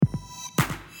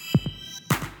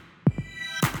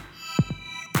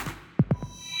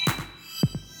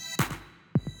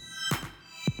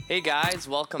Hey guys,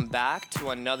 welcome back to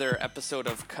another episode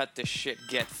of Cut the Shit,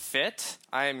 Get Fit.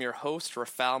 I am your host,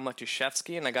 Rafal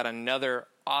Matuszewski, and I got another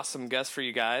awesome guest for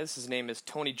you guys. His name is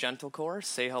Tony Gentilcore.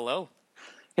 Say hello.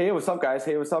 Hey, what's up, guys?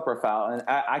 Hey, what's up, Rafal? And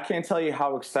I can't tell you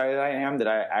how excited I am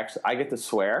that I get to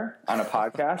swear on a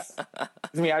podcast.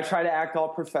 I try to act all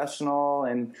professional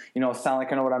and, sound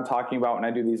like I know what I'm talking about when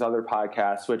I do these other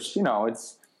podcasts, which,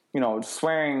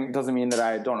 swearing doesn't mean that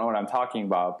I don't know what I'm talking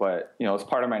about, but, it's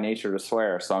part of my nature to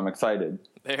swear, so I'm excited.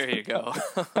 There you go.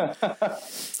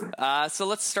 So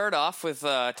let's start off with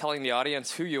telling the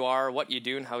audience who you are, what you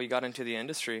do, and how you got into the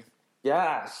industry.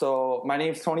 Yeah, so my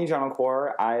name's Tony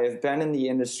Gentilcore. I've been in the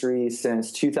industry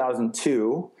since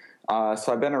 2002, so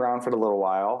I've been around for a little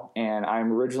while, and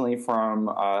I'm originally from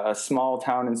a small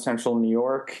town in central New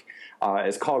York.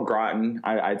 It's called Groton.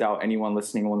 I doubt anyone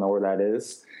listening will know where that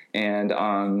is. And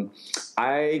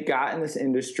I got in this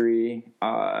industry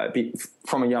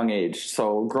from a young age.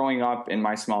 So growing up in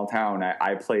my small town,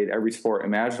 I played every sport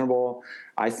imaginable.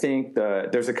 I think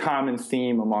there's a common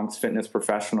theme amongst fitness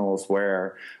professionals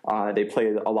where they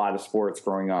played a lot of sports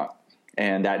growing up.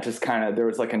 And that just there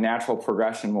was like a natural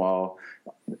progression,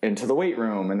 into the weight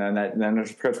room. And then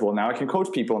there's progression, now I can coach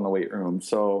people in the weight room.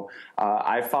 So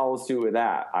I followed suit with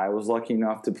that. I was lucky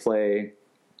enough to play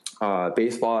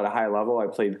baseball at a high level. I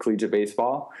played collegiate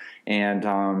baseball, and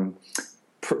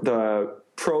the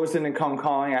pros didn't come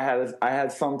calling. I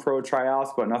had some pro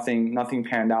tryouts, but nothing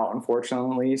panned out,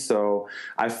 unfortunately. So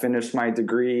I finished my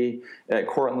degree at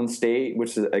Cortland State,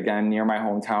 which is again near my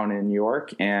hometown in New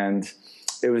York, and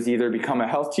it was either become a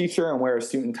health teacher and wear a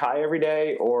suit and tie every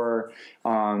day, or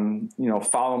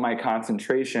follow my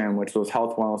concentration, which was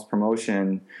health, wellness,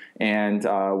 promotion, and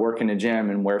work in a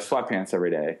gym and wear sweatpants every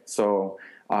day. So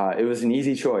it was an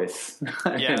easy choice.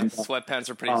 Yeah, and, sweatpants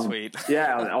are pretty sweet.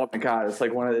 Yeah, oh my god, it's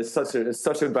like it's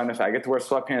such a benefit. I get to wear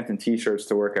sweatpants and t-shirts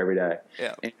to work every day.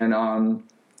 Yeah, and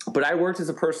but I worked as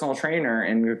a personal trainer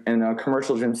in a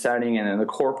commercial gym setting and in a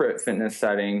corporate fitness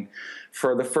setting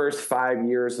for the first 5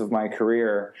 years of my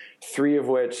career. 4 of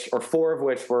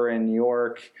which were in New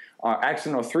York.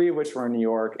 3 of which were in New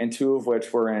York, and 2 of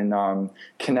which were in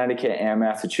Connecticut and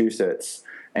Massachusetts.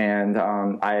 And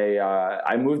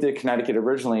I moved to Connecticut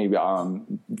originally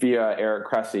via Eric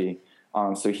Cressy.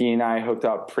 So he and I hooked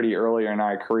up pretty early in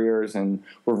our careers and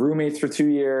were roommates for 2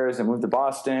 years and moved to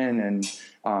Boston.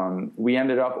 And we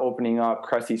ended up opening up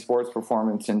Cressy Sports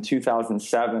Performance in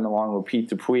 2007 along with Pete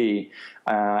Dupuis.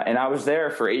 And I was there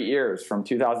for 8 years, from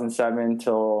 2007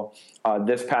 till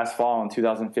this past fall in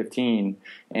 2015.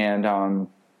 And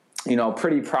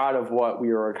pretty proud of what we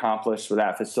were accomplished with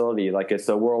that facility. Like, it's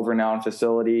a world-renowned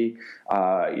facility,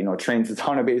 trains a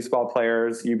ton of baseball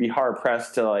players. You'd be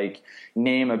hard-pressed to,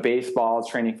 name a baseball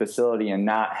training facility and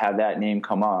not have that name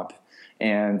come up.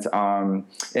 And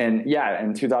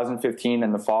in 2015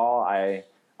 in the fall, I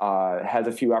had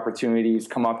a few opportunities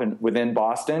come up within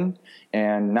Boston,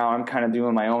 and now I'm kind of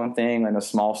doing my own thing in a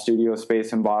small studio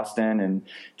space in Boston and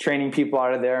training people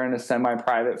out of there in a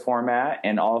semi-private format,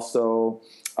 and also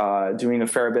doing a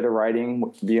fair bit of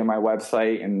writing via my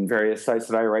website and various sites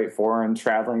that I write for, and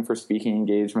traveling for speaking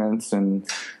engagements. And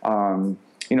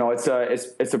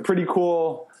it's a pretty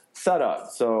cool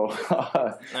setup. So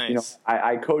nice.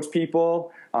 I coach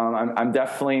people. I'm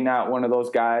definitely not one of those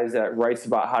guys that writes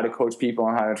about how to coach people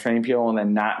and how to train people and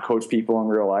then not coach people in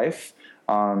real life.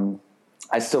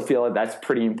 I still feel like that's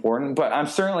pretty important, but I'm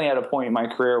certainly at a point in my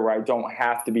career where I don't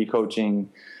have to be coaching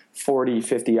 40,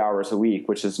 50 hours a week,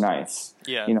 which is nice.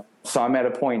 Yeah. So I'm at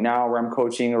a point now where I'm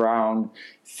coaching around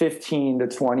 15 to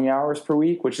 20 hours per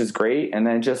week, which is great. And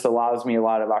then it just allows me a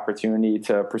lot of opportunity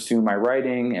to pursue my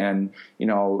writing and,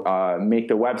 make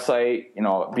the website,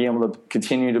 be able to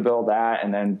continue to build that.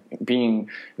 And then being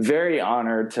very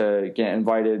honored to get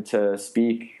invited to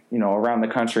speak, around the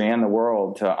country and the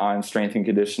world on strength and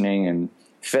conditioning and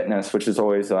fitness, which is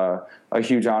always a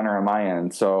huge honor on my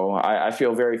end. So I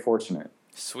feel very fortunate.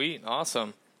 Sweet.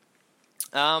 Awesome.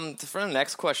 For the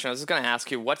next question, I was just going to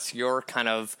ask you, what's your kind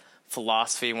of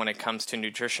philosophy when it comes to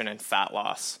nutrition and fat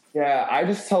loss? Yeah, I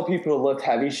just tell people to lift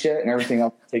heavy shit and everything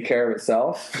else will take care of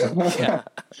itself. Yeah.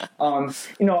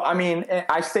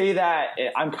 I say that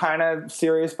I'm kind of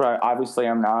serious, but obviously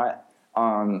I'm not.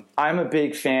 I'm a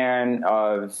big fan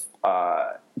of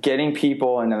getting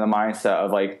people into the mindset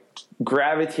of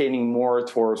gravitating more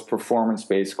towards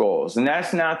performance-based goals. And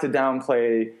that's not to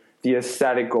downplay the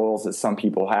aesthetic goals that some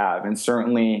people have. And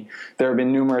certainly there have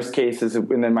been numerous cases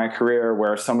within my career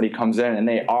where somebody comes in and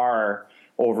they are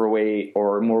overweight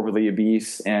or morbidly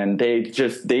obese and they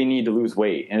need to lose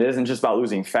weight. And it isn't just about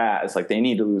losing fat. It's they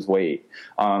need to lose weight.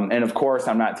 And of course,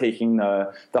 I'm not taking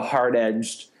the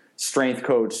hard-edged strength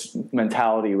coach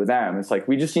mentality with them. It's like,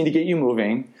 we just need to get you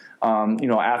moving,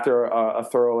 after a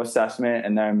thorough assessment,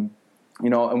 and then,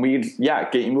 and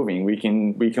get you moving. We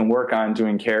can work on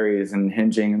doing carries and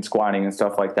hinging and squatting and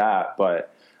stuff like that.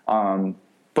 But in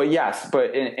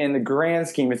the grand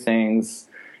scheme of things,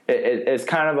 it's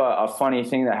kind of a funny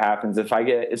thing that happens if I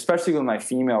get, especially with my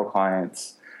female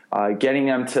clients, getting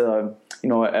them to,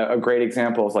 a great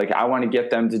example is like, I want to get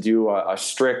them to do a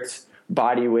strict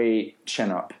body weight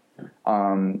chin up.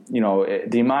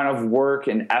 The amount of work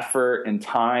and effort and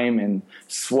time and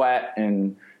sweat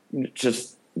and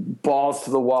just balls to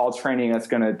the wall training that's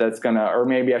gonna, or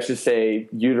maybe I should say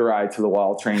uteri to the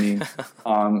wall training,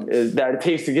 that it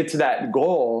takes to get to that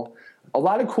goal. A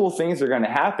lot of cool things are going to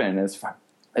happen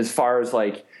as far as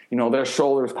like, their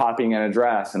shoulders popping in a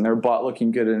dress and their butt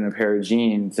looking good in a pair of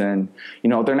jeans. And,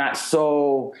 they're not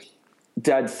so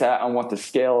dead set on what the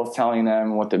scale is telling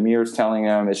them, what the mirror's telling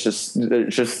them. It's just,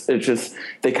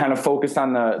 they kind of focus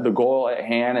on the goal at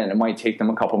hand, and it might take them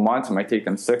a couple months. It might take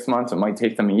them 6 months. It might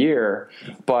take them a year.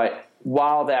 But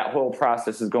while that whole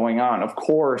process is going on, of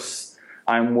course,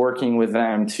 I'm working with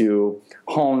them to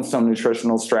hone some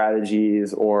nutritional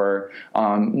strategies or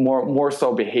more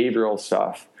so behavioral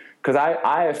stuff. Because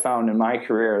I have found in my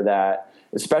career that,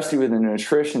 especially with the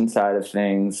nutrition side of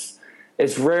things,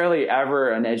 it's rarely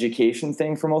ever an education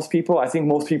thing for most people. I think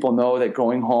most people know that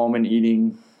going home and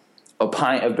eating a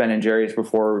pint of Ben & Jerry's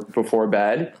before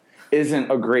bed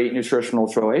isn't a great nutritional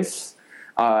choice.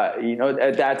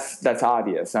 That's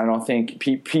obvious. I don't think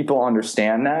people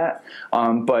understand that.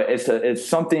 But it's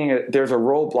something. There's a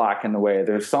roadblock in the way.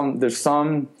 There's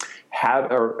some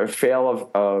habit or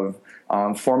fail of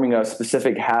forming a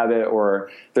specific habit, or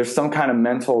there's some kind of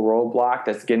mental roadblock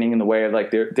that's getting in the way of,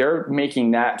 like, they're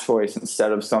making that choice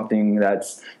instead of something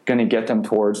that's going to get them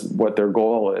towards what their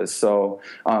goal is. So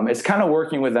it's kind of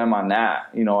working with them on that.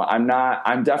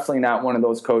 I'm definitely not one of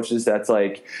those coaches that's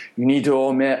like, you need to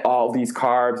omit all these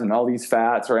carbs and all these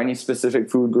fats or any specific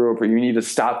food group, or you need to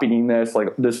stop eating this,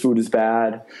 like this food is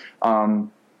bad.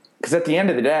 Because at the end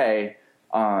of the day,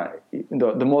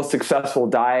 the most successful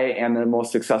diet and the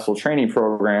most successful training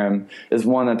program is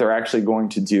one that they're actually going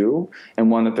to do, and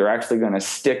one that they're actually going to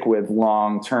stick with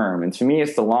long term. And to me,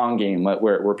 it's the long game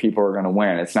where people are going to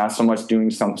win. It's not so much doing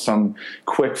some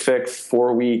quick fix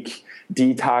 4-week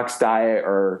detox diet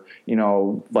or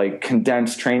like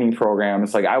condensed training program.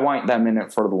 It's like, I want them in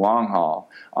it for the long haul.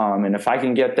 And if I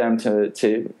can get them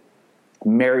to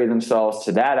marry themselves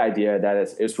to that idea, that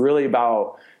it's really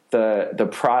about the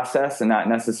process and not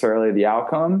necessarily the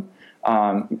outcome,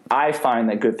 I find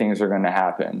that good things are going to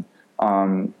happen.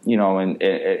 And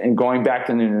going back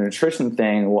to the nutrition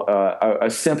thing, a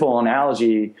simple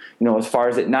analogy, as far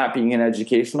as it not being an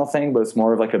educational thing, but it's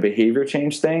more of like a behavior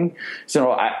change thing.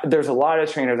 So there's a lot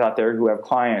of trainers out there who have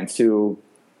clients who,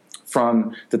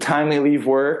 from the time they leave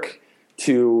work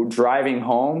to driving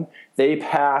home, they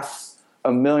pass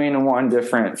 1,000,001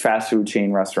 different fast food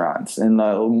chain restaurants, and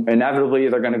inevitably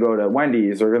they're going to go to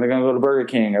Wendy's, or they're going to go to Burger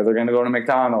King, or they're going to go to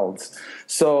McDonald's.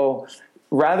 So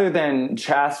rather than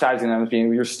chastising them as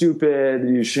being, you're stupid,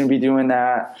 you shouldn't be doing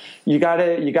that, you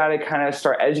gotta kind of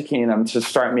start educating them to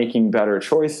start making better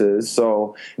choices.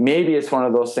 So maybe it's one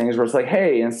of those things where it's like,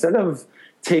 hey, instead of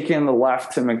taking the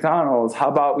left to McDonald's, how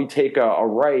about we take a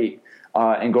right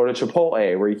and go to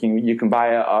Chipotle, where you can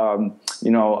buy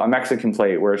a Mexican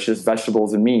plate where it's just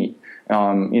vegetables and meat,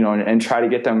 and try to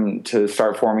get them to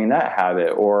start forming that habit,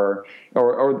 or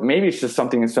maybe it's just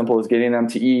something as simple as getting them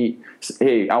to eat.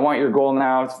 Hey, I want your goal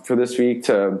now for this week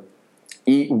to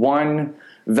eat 1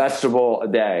 vegetable a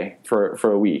day for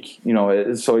a week.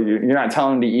 So you're not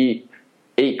telling them to eat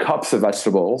 8 cups of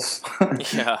vegetables.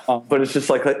 Yeah. But it's just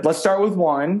like, let's start with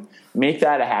 1, make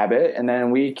that a habit, and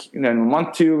then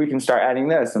month 2 we can start adding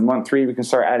this, and month 3 we can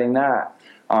start adding that.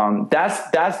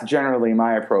 That's generally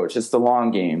my approach. It's the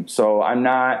long game. So I'm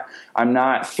not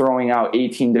throwing out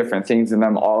 18 different things in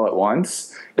them all at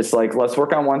once. It's like, let's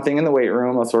work on one thing in the weight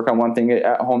room. Let's work on one thing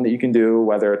at home that you can do,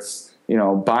 whether it's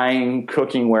buying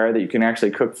cookingware that you can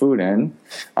actually cook food in.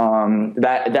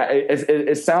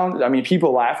 It sounds, I mean,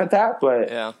 people laugh at that, but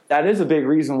yeah, that is a big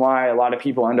reason why a lot of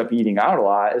people end up eating out a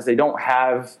lot, is they don't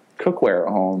have cookware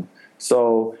at home.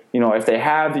 So, if they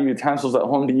have the utensils at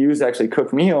home to use to actually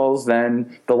cook meals,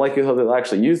 then the likelihood they'll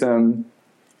actually use them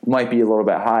might be a little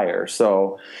bit higher.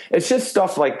 So it's just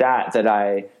stuff like that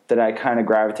I kind of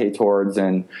gravitate towards.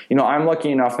 And, I'm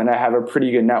lucky enough and I have a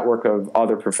pretty good network of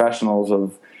other professionals,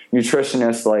 of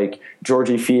nutritionists like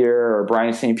Georgie Fear or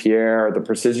Brian St. Pierre or the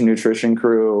Precision Nutrition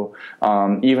crew,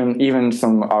 even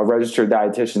some registered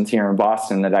dietitians here in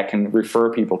Boston that I can refer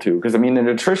people to. Because, the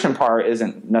nutrition part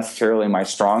isn't necessarily my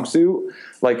strong suit.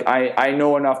 Like, I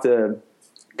know enough to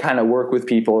kind of work with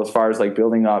people as far as like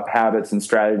building up habits and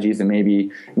strategies and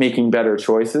maybe making better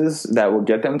choices that will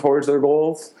get them towards their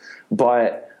goals.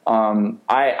 But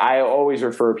I always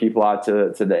refer people out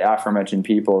to the aforementioned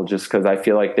people just because I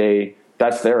feel like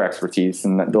that's their expertise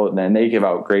and they give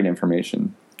out great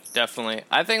information. Definitely.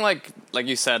 I think like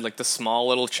you said, like the small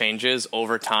little changes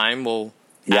over time will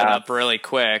add up really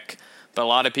quick. But a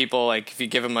lot of people, like if you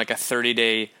give them like a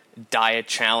 30-day diet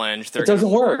challenge, it doesn't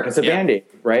work. It's a Band-Aid,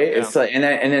 right? Yeah. It's like, and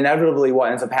inevitably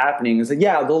what ends up happening is like,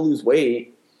 they'll lose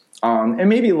weight, and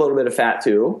maybe a little bit of fat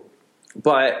too,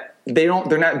 but they're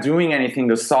not doing anything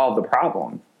to solve the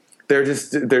problem. They're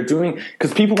doing,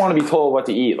 because people want to be told what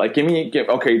to eat. Like, tell me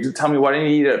what I need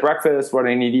to eat at breakfast, what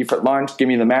I need to eat for lunch, give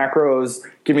me the macros,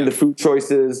 give me the food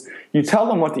choices. You tell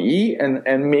them what to eat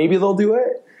and maybe they'll do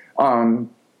it.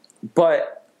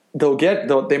 But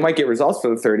they might get results for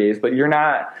the 30 days, but you're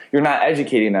not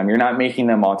educating them. You're not making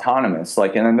them autonomous.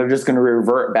 Like, and then they're just going to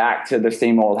revert back to the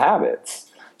same old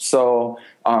habits. So,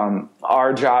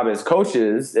 our job as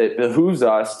coaches, it behooves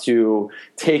us to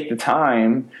take the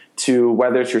time to,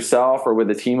 whether it's yourself or with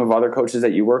a team of other coaches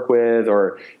that you work with,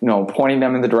 or, pointing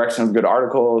them in the direction of good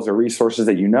articles or resources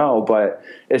that but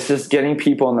it's just getting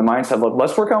people in the mindset of,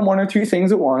 let's work on one or two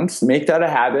things at once, make that a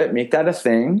habit, make that a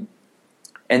thing.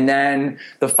 And then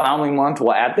the following month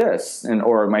we'll add this,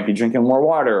 or it might be drinking more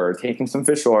water, or taking some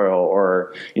fish oil,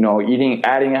 or,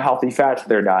 adding a healthy fat to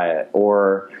their diet,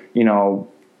 or,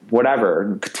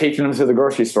 whatever, taking them to the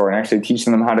grocery store and actually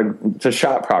teaching them how to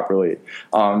shop properly.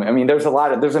 There's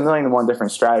a million and one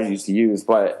different strategies to use,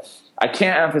 but I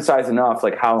can't emphasize enough,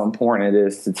 like, how important it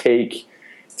is to take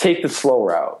the slow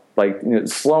route. Like,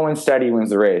 slow and steady wins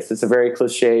the race. It's a very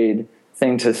cliched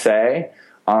thing to say.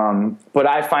 But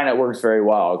I find it works very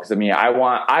well because I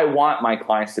want my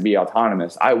clients to be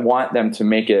autonomous. I want them to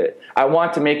make it. I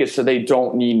want to make it so they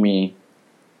don't need me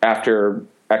after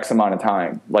X amount of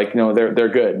time. Like, they're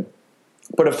good.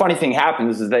 But a funny thing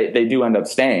happens is they do end up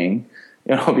staying,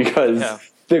 because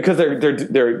they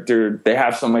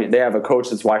have a coach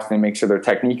that's watching them, make sure their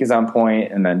technique is on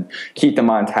point, and then keep them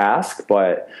on task.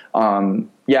 But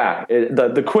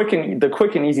the quick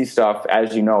and easy stuff,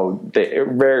 as you know, it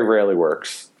very rarely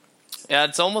works. Yeah,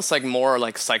 it's almost like more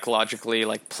like psychologically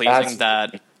like pleasing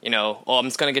that, I'm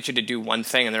just going to get you to do one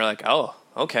thing, and they're like, oh,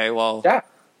 okay, well. Yeah.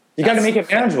 You got to make it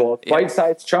manageable. It's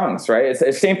bite-sized chunks, right? It's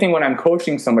the same thing when I'm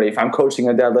coaching somebody. If I'm coaching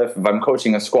a deadlift, if I'm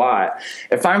coaching a squat,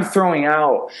 if I'm throwing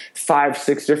out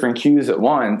 5-6 different cues at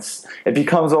once, it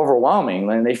becomes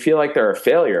overwhelming, and they feel like they're a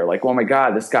failure. Like, oh my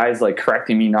God, this guy's like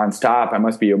correcting me nonstop. I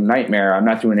must be a nightmare. I'm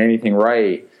not doing anything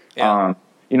right. Yeah.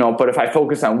 But if I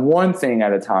focus on one thing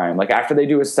at a time, like after they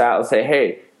do a stat, let's say,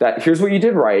 hey, here's what you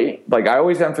did right. Like, I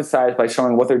always emphasize by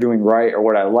showing what they're doing right, or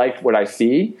what I liked, what I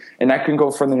see. And that can go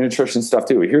for the nutrition stuff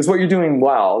too. Here's what you're doing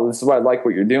well. This is what I like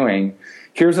what you're doing.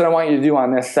 Here's what I want you to do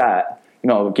on this set.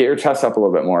 Get your chest up a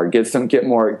little bit more, get your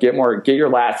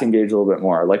lats engaged a little bit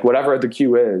more, like whatever the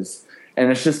cue is. And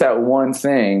it's just that one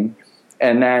thing.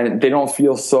 And then they don't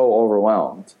feel so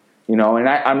overwhelmed, and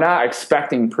I'm not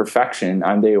expecting perfection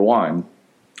on day one,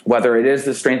 whether it is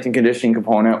the strength and conditioning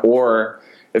component or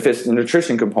if it's the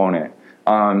nutrition component.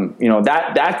 That's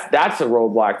a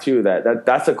roadblock too.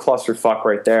 That's a clusterfuck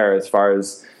right there as far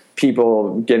as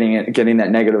people getting that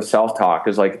negative self-talk.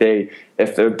 Is like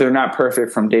if they're not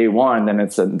perfect from day one, then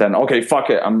okay,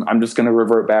 fuck it. I'm just going to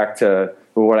revert back to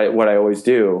what I always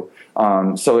do.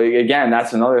 So again,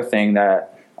 that's another thing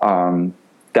that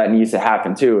needs to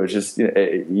happen too. It's just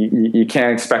you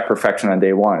can't expect perfection on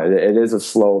day one. It is a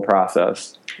slow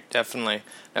process. Definitely.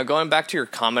 Now, going back to your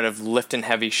comment of lifting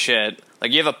heavy shit,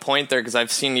 like, you have a point there, because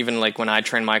I've seen even like when I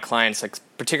train my clients, like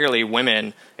particularly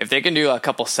women, if they can do a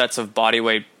couple sets of body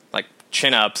weight like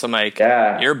chin-ups, I'm like,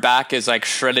 your back is like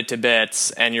shredded to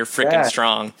bits and you're freaking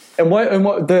strong. And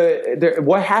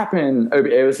what happened,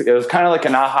 it was kind of like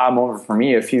an aha moment for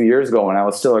me a few years ago when I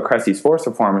was still at Cressy Sports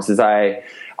Performance, is I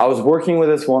was working with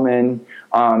this woman,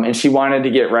 and she wanted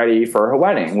to get ready for her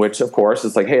wedding, which of course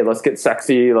is like, hey, let's get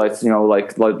sexy. Let's,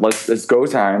 let's go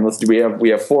time. We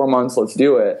have 4 months. Let's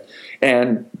do it.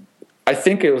 And I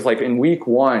think it was like in week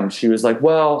 1, she was like,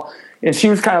 well, and she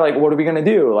was kind of like, what are we going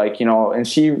to do? Like, and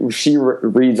she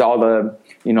reads all the,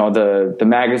 the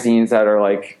magazines that are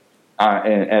like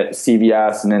at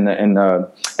CVS and in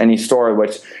the any store,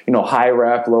 which, high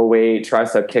rep, low weight,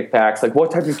 tricep kickbacks. Like,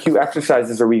 what type of cute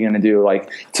exercises are we going to do?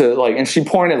 And she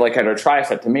pointed at her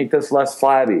tricep to make this less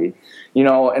flabby,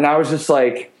 and I was just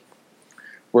like,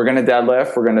 we're going to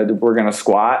deadlift. We're going to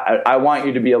squat. I want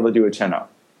you to be able to do a chin up.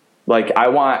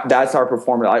 That's our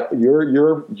performance.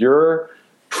 Your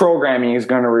programming is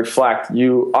going to reflect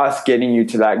us getting you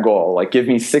to that goal. Like, give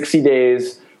me 60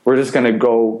 days. We're just going to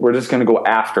go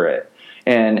after it.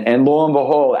 And lo and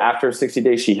behold, after 60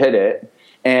 days, she hit it.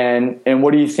 And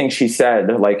what do you think she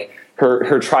said? Like,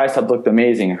 her tricep looked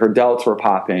amazing. Her delts were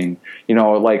popping.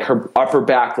 Her upper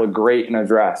back looked great in a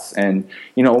dress. And,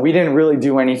 we didn't really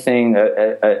do anything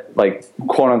like,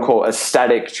 quote unquote,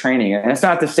 aesthetic training. And it's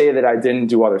not to say that I didn't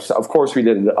do other stuff. Of course, we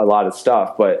did a lot of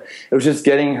stuff, but it was just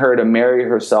getting her to marry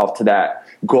herself to that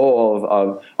goal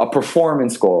of a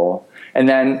performance goal. And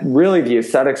then really the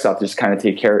aesthetic stuff just kind of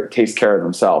takes care of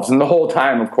themselves. And the whole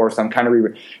time, of course, I'm kind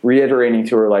of reiterating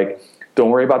to her, like, don't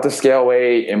worry about the scale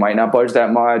weight. It might not budge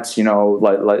that much.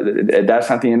 That's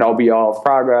not the end all be all of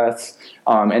progress.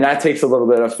 And that takes a little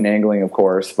bit of finagling, of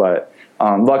course. But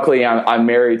luckily, I'm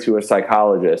married to a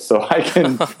psychologist, so I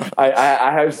can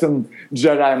I have some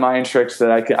Jedi mind tricks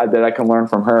that I can learn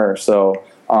from her. So,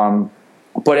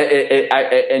 but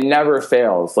it never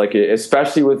fails. Like,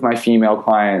 especially with my female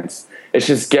clients, it's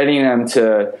just getting them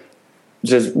to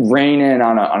just rein in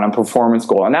on a performance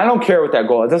goal. And I don't care what that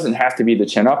goal, it doesn't have to be the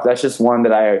chin up. That's just one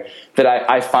that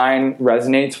I find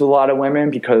resonates with a lot of women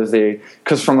because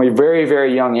from a very,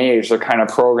 very young age, they're kind of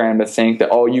programmed to think that,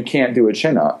 oh, you can't do a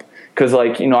chin up. Cause I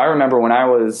remember when I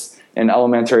was in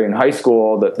elementary and high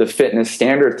school, the fitness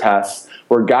standard tests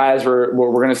where guys we're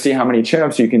going to see how many chin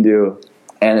ups you can do.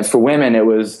 And for women, it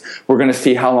was, we're going to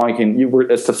see how long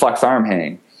it's the flex arm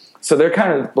hang. So they're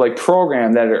kind of like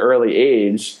programmed at an early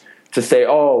age to say,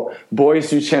 oh, boys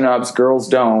do chin-ups, girls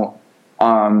don't,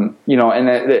 and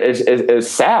it's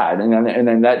sad. And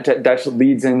then that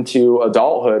leads into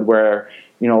adulthood where,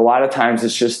 a lot of times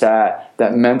it's just that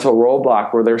mental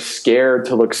roadblock where they're scared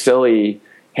to look silly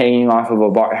hanging off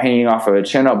of a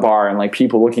chin-up bar and like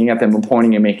people looking at them and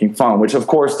pointing and making fun, which of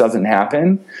course doesn't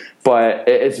happen. But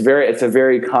it's a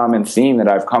very common theme that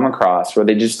I've come across where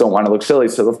they just don't want to look silly.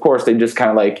 So of course they just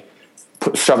kind of like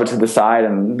shove it to the side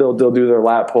and they'll do their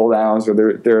lat pull downs or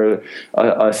their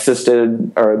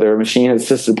assisted or their machine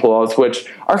assisted pull outs, which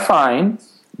are fine.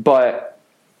 But,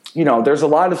 there's a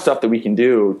lot of stuff that we can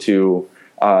do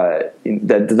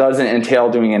that doesn't entail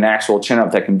doing an actual chin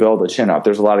up that can build a chin up.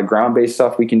 There's a lot of ground based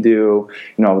stuff we can do.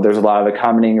 There's a lot of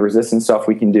accommodating resistance stuff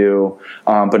we can do.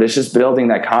 But it's just building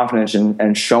that confidence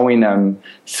and showing them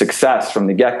success from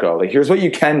the get go. Like, here's what you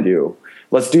can do.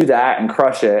 Let's do that and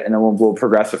crush it, and then we'll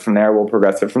progress it from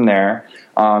there.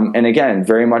 And again,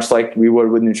 very much like we would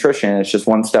with nutrition, it's just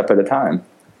one step at a time.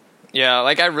 Yeah,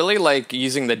 like I really like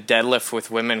using the deadlift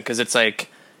with women because it's like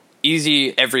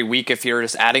easy every week if you're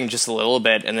just adding just a little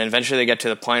bit, and then eventually they get to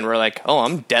the point where like, oh,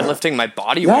 I'm deadlifting my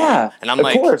body weight. Yeah, and I'm of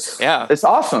like, course. Yeah, it's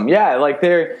awesome. Yeah, like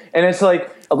and it's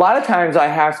like a lot of times I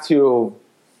have to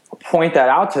point that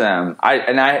out to them.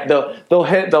 They'll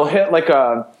hit like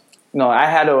a. I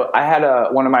had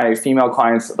one of my female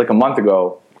clients like a month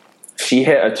ago. She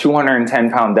hit a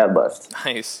 210-pound deadlift.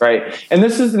 Nice. Right. And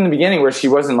this is in the beginning where she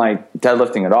wasn't like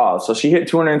deadlifting at all. So she hit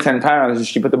 210 pounds and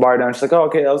she put the bar down. She's like, oh,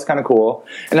 okay, that was kind of cool.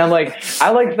 And I'm like,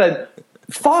 I like that.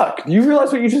 Fuck, do you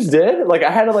realize what you just did? Like, I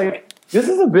had to like, this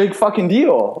is a big fucking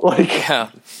deal. Like,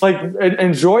 yeah. Like,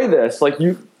 enjoy this. Like,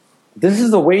 this is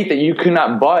the weight that you could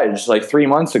not budge like 3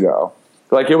 months ago.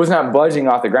 Like, it was not budging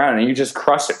off the ground and you just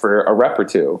crushed it for a rep or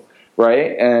two.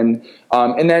 Right. And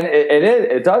then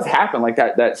it does happen like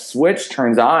that switch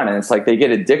turns on and it's like they get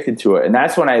addicted to it. And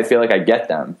that's when I feel like I get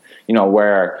them,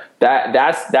 where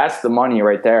that's the money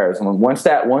right there. Is once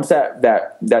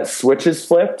that switch is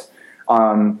flipped.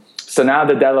 So now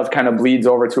the deadlift kind of bleeds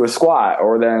over to a squat,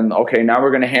 or then, okay, now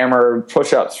we're going to hammer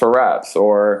push-ups for reps,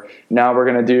 or now we're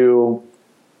going to do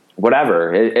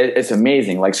whatever. It's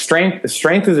amazing. Like strength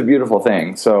is a beautiful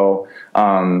thing. So,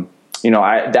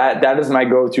 that is my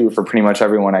go-to for pretty much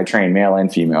everyone I train, male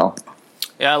and female.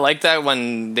 Yeah, I like that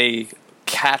when they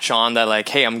catch on that, like,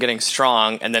 hey, I'm getting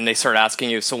strong, and then they start asking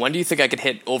you, so when do you think I could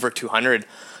hit over 200?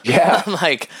 Yeah. I'm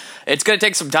like, it's going to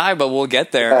take some time, but we'll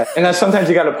get there. Yeah. And then sometimes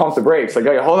you got to pump the brakes. Like,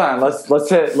 okay, hold on, let's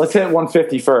hit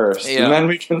 150 first, yeah. And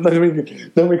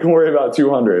then we can worry about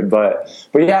 200. But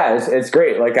yeah, it's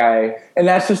great. Like and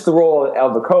that's just the role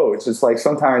of a coach. It's like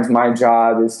sometimes my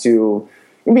job is to.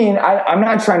 I'm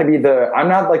not trying to be I'm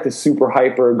not like the super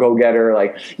hyper go-getter,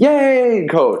 like, yay,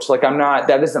 coach. Like, I'm not,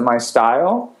 that isn't my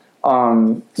style.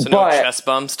 So no chest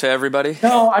bumps to everybody?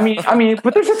 No, I mean,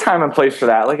 but there's a time and place for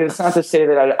that. Like, it's not to say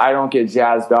that I don't get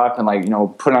jazzed up and, like,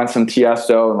 put on some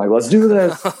Tiesto and, like, let's do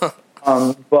this.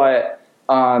 But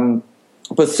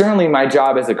certainly my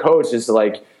job as a coach is to,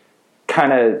 like,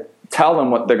 kind of tell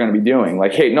them what they're going to be doing.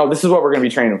 Like, hey, no, this is what we're going to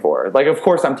be training for. Like, of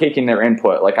course, I'm taking their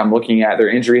input. Like, I'm looking at their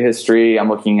injury history. I'm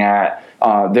looking at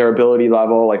their ability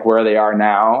level, like where they are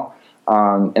now.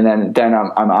 And then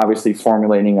I'm obviously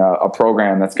formulating a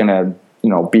program that's going to,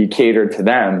 be catered to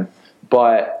them.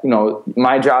 But,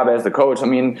 my job as the coach, I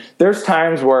mean, there's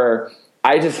times where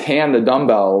I just hand the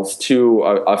dumbbells to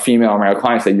a female male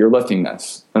client and say, you're lifting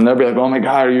this. And they'll be like, oh my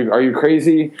God, are you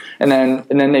crazy? And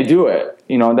then they do it,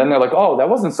 and then they're like, oh, that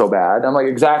wasn't so bad. I'm like,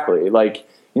 exactly. Like,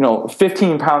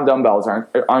 15-pound dumbbells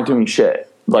aren't doing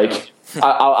shit. Like,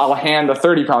 I'll hand the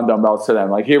 30-pound dumbbells to them.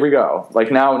 Like, here we go.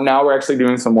 Like, now we're actually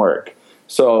doing some work.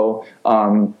 So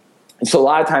a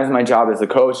lot of times my job as a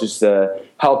coach is to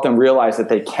help them realize that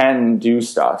they can do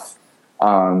stuff.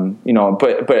 But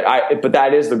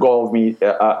that is the goal of me.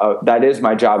 That is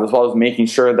my job, as well as making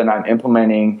sure that I'm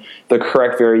implementing the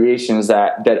correct variations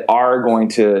that are going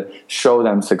to show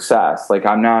them success. Like,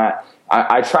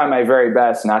 I try my very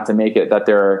best not to make it that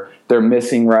they're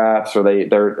missing reps or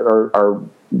they're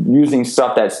using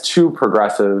stuff that's too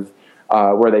progressive,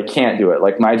 where they can't do it.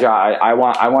 Like, my job, I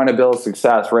want to build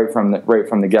success right from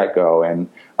the get go, and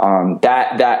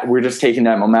that we're just taking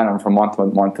that momentum from month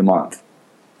to month.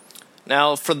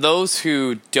 Now, for those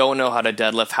who don't know how to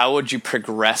deadlift, how would you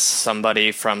progress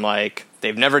somebody from, like,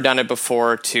 they've never done it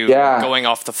before to going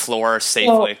off the floor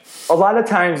safely? Well, a lot of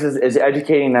times is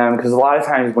educating them, because a lot of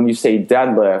times when you say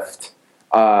deadlift,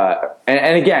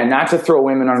 and again, not to throw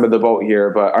women under the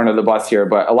bus here,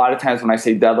 but a lot of times when I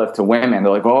say deadlift to women,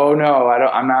 they're like, "Oh no,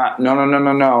 I'm not,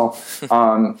 no,"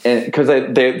 because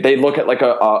they look at like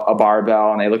a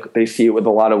barbell and they see it with a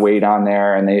lot of weight on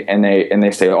there, and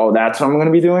they say, "Oh, that's what I'm going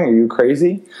to be doing? Are you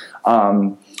crazy?"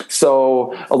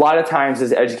 So a lot of times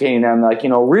is educating them, like,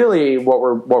 really what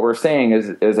we're saying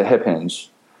is a hip hinge.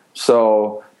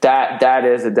 So that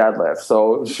is a deadlift.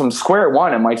 So from square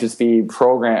one, it might just be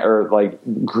program or like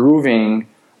grooving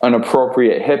an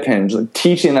appropriate hip hinge, like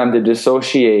teaching them to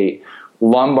dissociate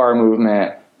lumbar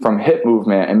movement from hip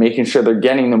movement and making sure they're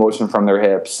getting the motion from their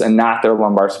hips and not their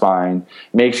lumbar spine.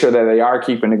 Make sure that they are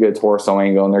keeping a good torso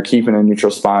angle and they're keeping a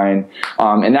neutral spine.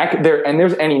 And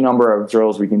there's any number of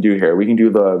drills we can do here. We can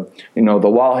do the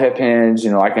wall hip hinge.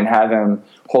 I can have them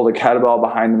hold a kettlebell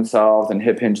behind themselves and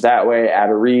hip hinge that way, add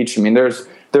a reach. I mean,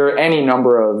 there are any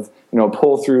number of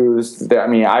pull throughs.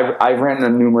 I've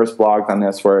written numerous blogs on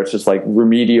this where it's just like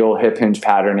remedial hip hinge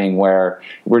patterning, where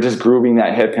we're just grooving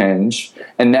that hip hinge,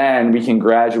 and then we can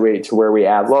graduate to where we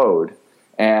add load.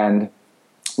 And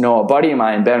a buddy of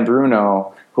mine, Ben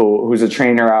Bruno, who's a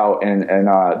trainer out in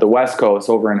the West Coast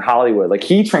over in Hollywood, like,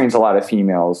 he trains a lot of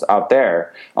females out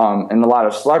there, and a lot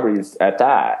of celebrities at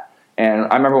that. And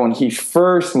I remember when he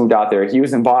first moved out there, he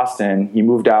was in Boston. He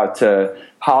moved out to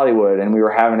Hollywood, and we were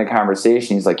having a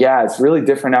conversation. He's like, yeah, it's really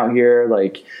different out here.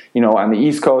 Like, on the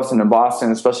East Coast and in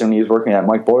Boston, especially when he was working at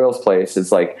Mike Boyle's place,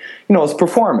 it's like, it's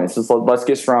performance. It's let's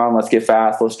get strong, let's get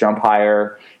fast, let's jump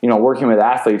higher. Working with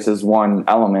athletes is one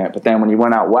element. But then when you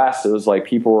went out West, it was like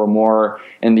people were more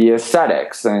in the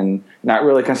aesthetics and not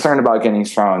really concerned about getting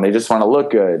strong. They just want to look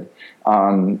good.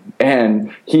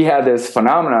 And he had this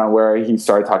phenomenon where he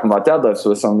started talking about deadlifts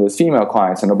with some of his female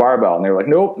clients and a barbell, and they were like,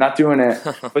 nope, not doing it.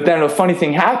 But then the funny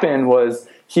thing happened was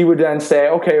he would then say,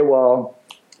 okay, well,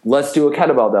 let's do a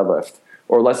kettlebell deadlift,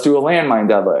 or let's do a landmine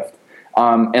deadlift,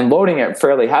 and loading it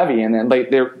fairly heavy. And then, like,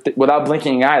 they're without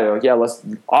blinking an eye, they're like, yeah, let's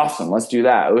do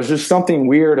that. It was just something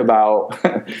weird about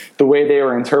the way they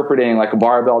were interpreting like a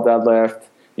barbell deadlift.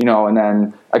 And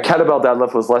then a kettlebell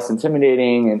deadlift was less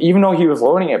intimidating. And even though he was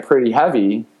loading it pretty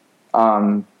heavy, with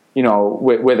a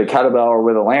kettlebell or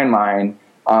with a landmine,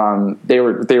 they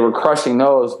were crushing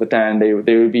those. But then they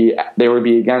would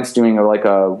be against doing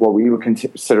what we would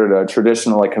consider a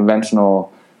traditional, like,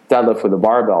 conventional deadlift with a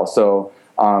barbell. So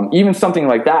even something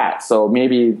like that. So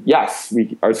maybe, yes,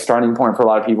 our starting point for a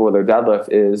lot of people with their deadlift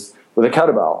is with a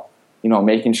kettlebell.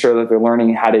 Making sure that they're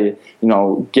learning how to,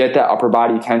 get that upper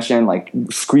body tension, like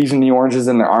squeezing the oranges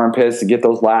in their armpits to get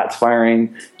those lats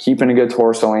firing, keeping a good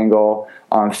torso angle,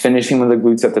 finishing with the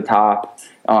glutes at the top,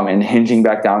 and hinging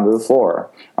back down to the floor.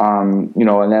 And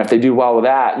then if they do well with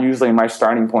that, usually my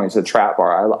starting point is a trap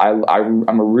bar.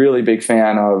 I'm a really big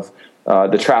fan of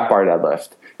the trap bar deadlift.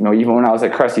 Even when I was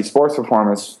at Cressy Sports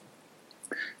Performance,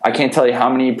 I can't tell you how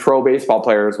many pro baseball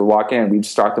players would walk in. We'd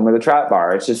start them with a trap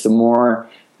bar. It's just a more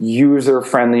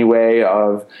user-friendly way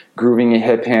of grooving a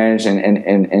hip hinge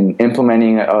and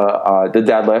implementing the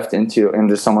deadlift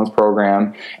into someone's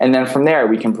program. And then from there,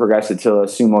 we can progress it to a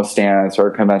sumo stance or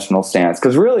a conventional stance.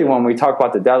 Because really, when we talk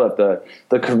about the deadlift,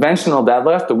 the conventional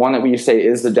deadlift, the one that we say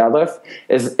is the deadlift,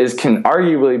 is can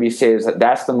arguably be said that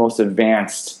that's the most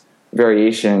advanced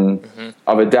variation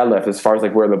of a deadlift as far as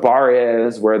like where the bar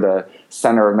is, where the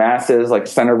center of mass is, like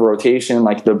center of rotation,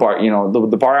 like the bar,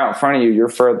 the bar out in front of you, you're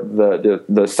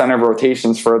the center of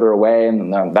rotation is further away,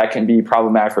 and that can be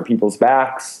problematic for people's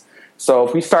backs. So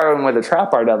if we start them with a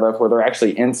trap bar deadlift where they're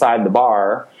actually inside the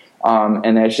bar,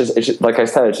 and it's just like I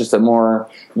said, it's just a more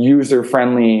user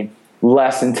friendly,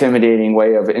 less intimidating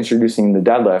way of introducing the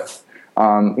deadlift.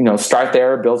 Start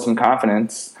there, build some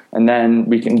confidence. And then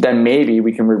maybe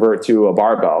we can revert to a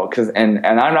barbell, and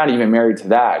I'm not even married to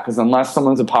that, because unless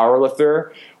someone's a power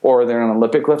lifter or they're an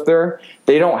Olympic lifter,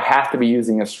 they don't have to be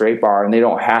using a straight bar and they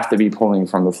don't have to be pulling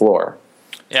from the floor.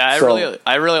 Yeah,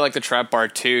 I really like the trap bar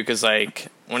too, because like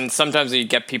when sometimes you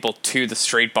get people to the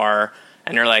straight bar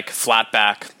and you're like flat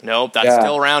back, nope, that's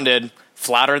still rounded,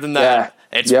 flatter than that.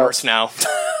 It's worse now.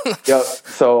 Yep.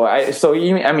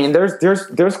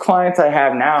 There's clients I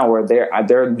have now where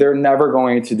they're never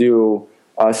going to do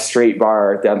a straight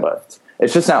bar deadlift.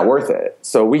 It's just not worth it.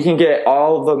 So we can get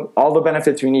all the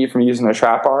benefits we need from using a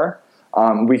trap bar.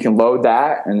 We can load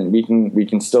that, and we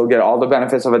can still get all the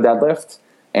benefits of a deadlift,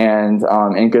 and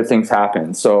good things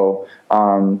happen. So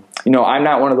I'm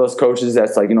not one of those coaches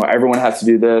that's like, everyone has to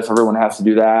do this, everyone has to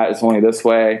do that. It's only this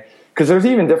way. Because there's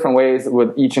even different ways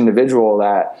with each individual,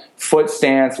 that foot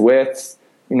stance, width,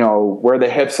 where the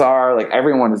hips are, like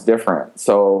everyone is different.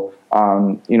 So,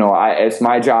 it's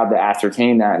my job to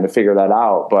ascertain that and to figure that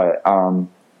out. But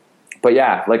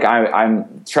yeah, like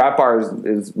I'm trap bars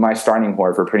is my starting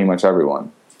point for pretty much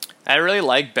everyone. I really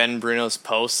like Ben Bruno's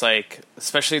posts, like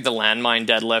especially the landmine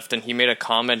deadlift, and he made a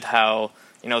comment how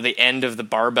the end of the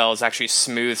barbell is actually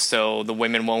smooth, so the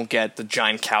women won't get the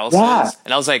giant calluses. Yeah.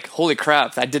 And I was like, holy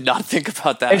crap, I did not think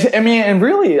about that.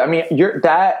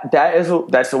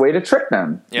 That's the way to trick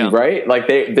them, right? Like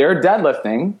they're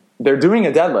deadlifting, they're doing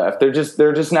a deadlift,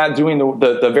 they're just not doing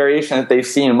the variation that they've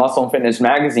seen in Muscle and Fitness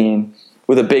magazine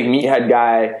with a big meathead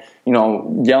guy,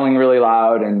 yelling really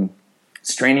loud and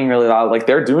straining really loud. Like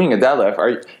they're doing a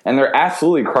deadlift, and they're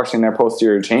absolutely crushing their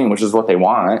posterior chain, which is what they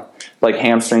want. Like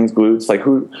hamstrings, glutes. Like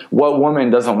what woman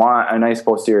doesn't want a nice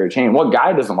posterior chain? What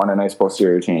guy doesn't want a nice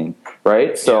posterior chain,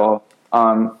 right? So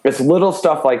it's little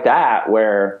stuff like that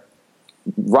where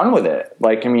run with it.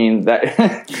 Like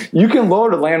that you can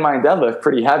load a landmine deadlift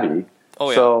pretty heavy. Oh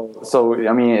yeah. So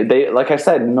like I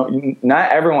said,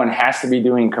 not everyone has to be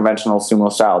doing conventional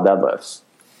sumo style deadlifts.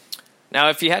 Now,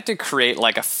 if you had to create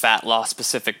like a fat loss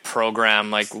specific program,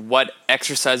 like what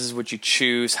exercises would you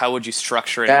choose? How would you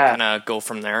structure it and kind of go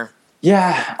from there?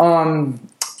 Yeah. Just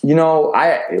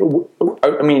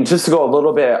to go a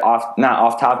little bit not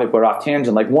off topic, but off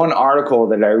tangent, like one article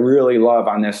that I really love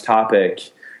on this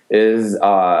topic is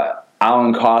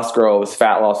Alan Cosgrove's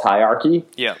Fat Loss Hierarchy.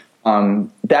 Yeah.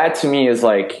 That to me is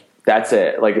like, that's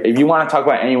it. Like if you want to talk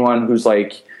about anyone who's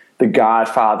like the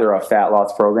godfather of fat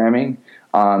loss programming,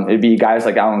 it'd be guys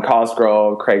like Alan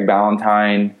Cosgrove, Craig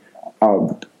Ballantyne,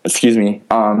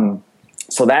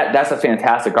 so that's a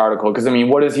fantastic article, because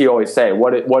what does he always say?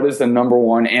 What is the number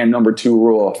one and number two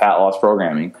rule of fat loss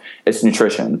programming? It's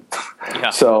nutrition. Yeah.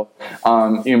 So it's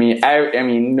a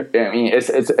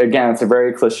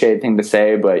very cliched thing to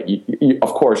say, but you, of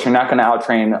course you're not going to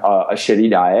outtrain a shitty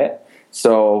diet.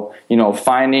 So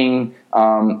finding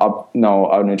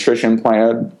a nutrition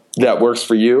plan that works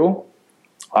for you,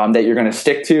 that you're going to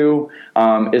stick to,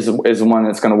 is one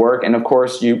that's going to work. And of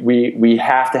course, we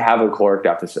have to have a caloric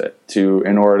deficit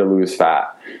in order to lose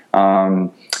fat.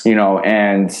 And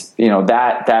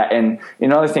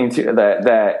another thing too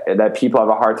that people have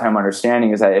a hard time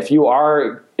understanding is that if you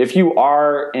are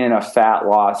in a fat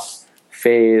loss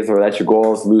phase, or that's your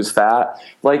goal is to lose fat,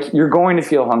 like you're going to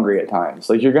feel hungry at times.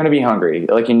 Like you're going to be hungry,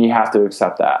 like, and you have to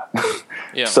accept that.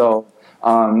 Yeah. So.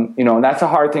 And that's a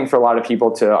hard thing for a lot of people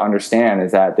to understand,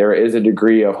 is that there is a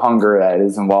degree of hunger that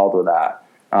is involved with that.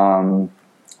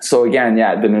 So again,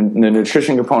 the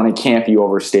nutrition component can't be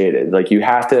overstated. Like you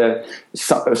have to,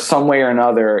 some way or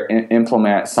another,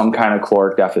 implement some kind of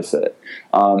caloric deficit.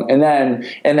 And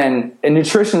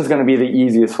nutrition is going to be the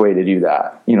easiest way to do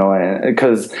that,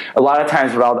 because a lot of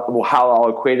times how I'll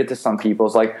equate it to some people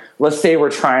is like, let's say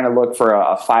we're trying to look for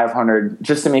a 500,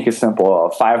 just to make it simple,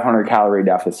 a 500 calorie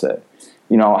deficit.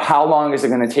 How long is it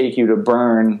going to take you to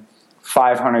burn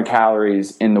 500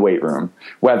 calories in the weight room,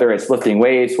 whether it's lifting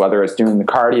weights, whether it's doing the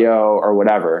cardio or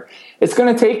whatever. It's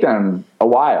going to take them a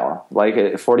while,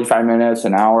 like 45 minutes,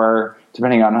 an hour,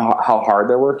 depending on how hard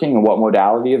they're working and what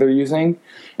modality they're using.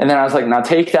 And then I was like, now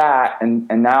take that and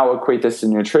now equate this to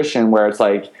nutrition, where it's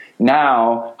like,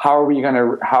 now how are we going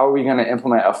to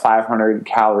implement a 500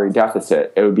 calorie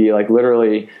deficit? It would be like,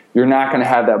 literally, you're not going to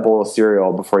have that bowl of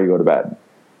cereal before you go to bed.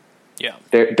 Yeah.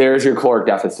 There's your caloric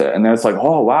deficit. And then it's like,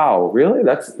 oh wow, really?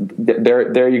 That's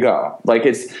there you go. Like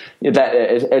it's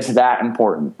that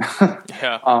important.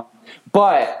 Yeah.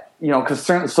 But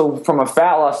so from a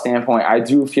fat loss standpoint, I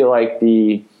do feel like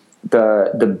the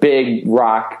big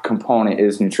rock component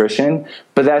is nutrition,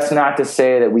 but that's not to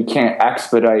say that we can't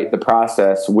expedite the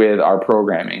process with our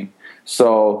programming.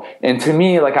 So, and to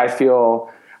me, like, I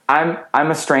feel I'm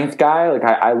a strength guy. Like,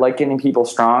 I like getting people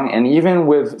strong. And even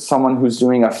with someone who's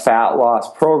doing a fat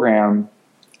loss program,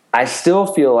 I still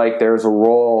feel like there's a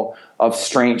role of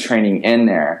strength training in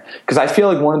there. Because I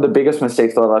feel like one of the biggest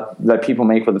mistakes that people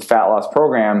make with the fat loss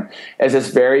program is it's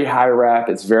very high rep,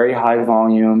 it's very high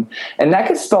volume. And that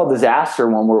could spell disaster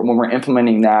when we're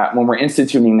implementing that, when we're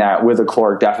instituting that with a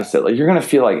caloric deficit. Like, you're going to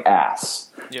feel like ass.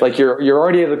 Yeah. Like you're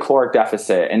already at a caloric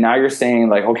deficit, and now you're saying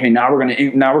like, okay, now we're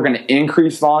going to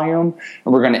increase volume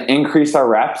and we're going to increase our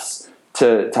reps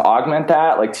to augment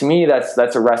that. Like, to me, that's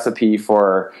a recipe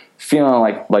for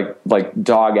feeling like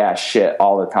dog ass shit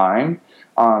all the time.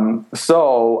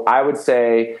 So I would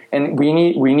say, and we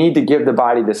need to give the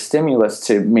body the stimulus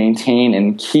to maintain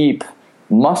and keep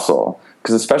muscle,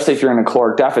 because especially if you're in a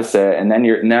caloric deficit and then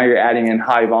you're adding in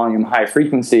high volume, high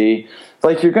frequency.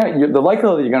 Like, the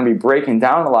likelihood that you're going to be breaking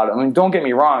down a lot of, I mean, don't get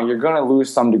me wrong, you're going to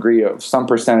lose some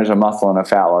percentage of muscle in a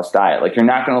fat loss diet. Like, you're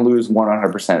not going to lose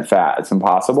 100% fat. It's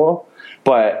impossible.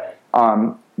 But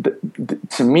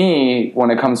to me,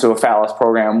 when it comes to a fat loss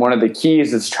program, one of the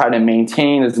keys is try to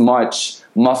maintain as much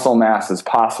muscle mass as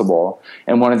possible.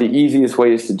 And one of the easiest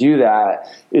ways to do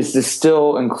that is to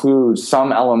still include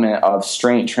some element of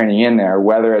strength training in there,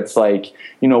 whether it's like,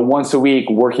 once a week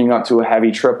working up to a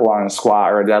heavy triple on a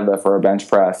squat or a deadlift or a bench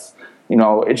press.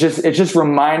 It's just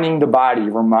reminding the body,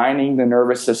 reminding the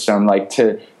nervous system, like,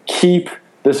 to keep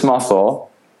this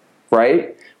muscle,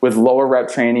 right? With lower rep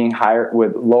training,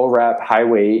 with low rep, high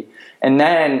weight. And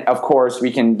then, of course,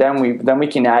 we can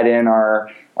add in our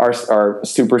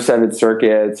supersetted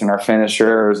circuits and our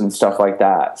finishers and stuff like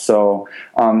that. So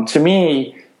to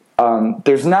me,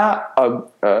 there's not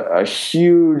a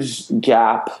huge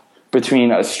gap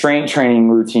between a strength training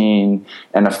routine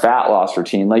and a fat loss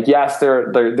routine. Like, yes,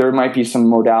 there might be some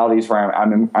modalities where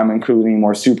I'm including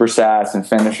more supersets and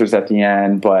finishers at the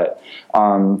end, but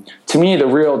to me, the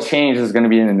real change is going to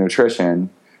be in the nutrition.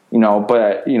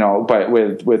 But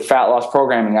with fat loss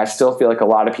programming, I still feel like a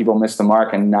lot of people miss the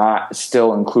mark and not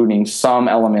still including some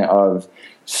element of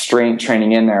strength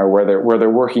training in there, where they're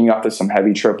working up to some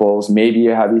heavy triples, maybe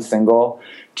a heavy single,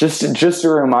 just to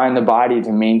remind the body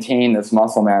to maintain this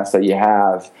muscle mass that you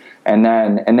have, and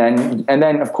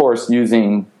then of course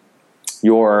using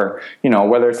your,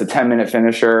 whether it's a 10-minute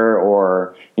finisher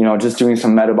or, just doing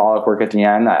some metabolic work at the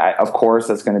end. Of course,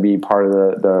 that's going to be part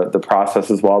of the process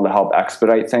as well to help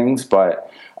expedite things.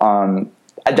 But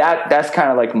that's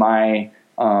kind of like my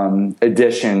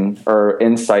addition or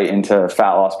insight into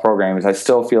fat loss programs. I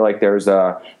still feel like there is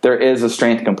a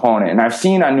strength component. And I've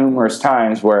seen on numerous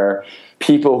times where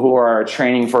people who are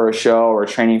training for a show or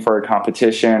training for a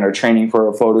competition or training for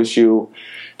a photo shoot,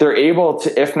 they're able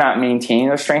to, if not maintain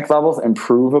their strength levels,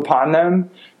 improve upon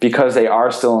them, because they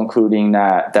are still including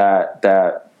that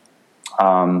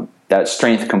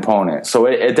strength component. So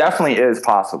it definitely is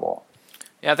possible.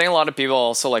 Yeah, I think a lot of people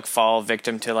also like fall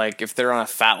victim to, like, if they're on a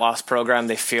fat loss program,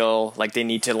 they feel like they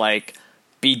need to like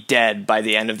be dead by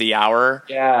the end of the hour.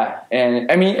 Yeah,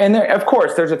 and I mean, and of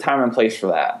course, there's a time and place for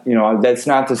that. That's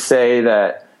not to say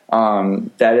that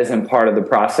that isn't part of the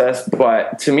process.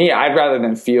 But to me, I'd rather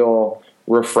than feel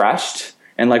refreshed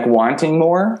and like wanting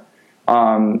more.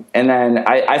 And then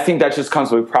I think that just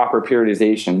comes with proper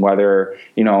periodization, whether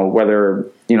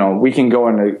we can go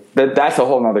into that's a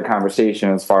whole nother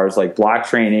conversation as far as like block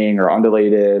training or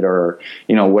undulated or,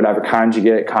 whatever,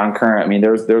 conjugate, concurrent. I mean,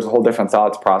 there's a whole different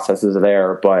thoughts processes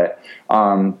there, but,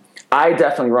 I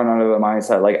definitely run under the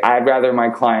mindset. Like, I'd rather my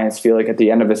clients feel like at the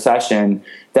end of a session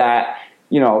that,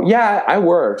 yeah, I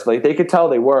worked. Like, they could tell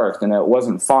they worked and it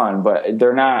wasn't fun, but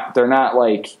they're not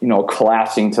like,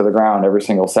 collapsing to the ground every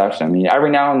single session. I mean,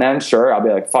 every now and then, sure, I'll be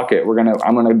like, fuck it,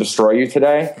 I'm going to destroy you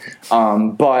today.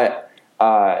 But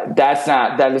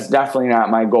that is definitely not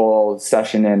my goal,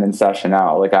 session in and session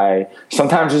out. Like, I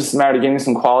sometimes just matter getting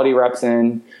some quality reps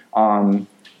in,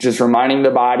 just reminding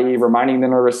the body, reminding the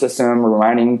nervous system,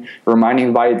 reminding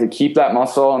the body to keep that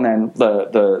muscle, and then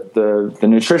the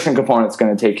nutrition component is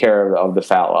going to take care of the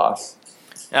fat loss.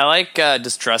 I like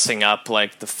just dressing up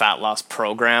like the fat loss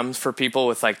programs for people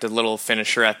with like the little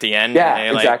finisher at the end. Yeah,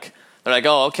 and exactly. They're like,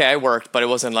 oh, okay, I worked, but it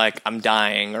wasn't like I'm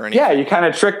dying or anything. Yeah, you kind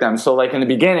of trick them. So like in the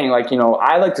beginning, like, you know,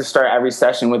 I like to start every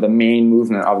session with the main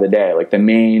movement of the day, like the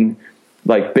main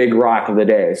like big rock of the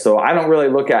day. So I don't really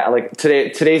look at like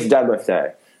today's deadlift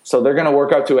day. So they're going to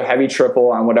work up to a heavy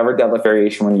triple on whatever deadlift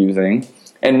variation we're using.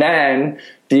 And then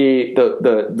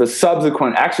the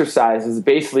subsequent exercises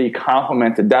basically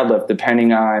complement the deadlift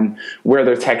depending on where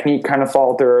their technique kind of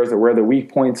falters or where the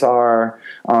weak points are.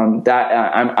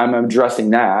 I'm addressing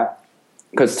that.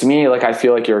 Because to me, like, I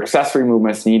feel like your accessory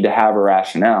movements need to have a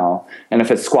rationale. And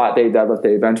if it's squat day, deadlift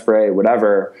day, bench day,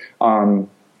 whatever,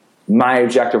 my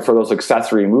objective for those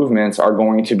accessory movements are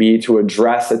going to be to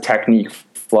address a technique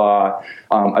flaw,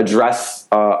 address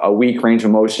a weak range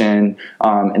of motion,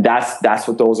 and that's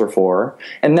what those are for.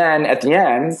 And then at the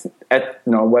end,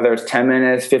 whether it's 10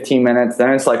 minutes, 15 minutes,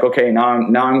 then it's like, okay, now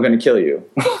I'm going to kill you.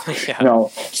 Yeah.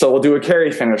 So we'll do a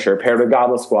carry finisher paired with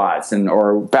goblet squats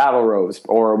or battle rows,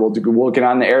 or we'll get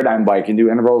on the airdyne bike and do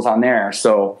intervals on there.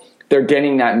 So they're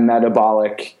getting that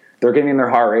they're getting their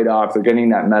heart rate up, they're getting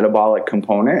that metabolic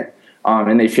component,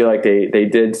 and they feel like they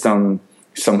did some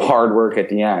hard work at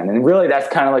the end. And really that's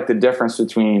kind of like the difference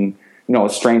between, a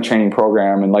strength training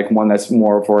program and like one that's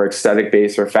more for aesthetic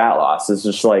base or fat loss. It's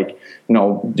just like,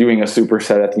 doing a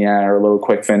superset at the end or a little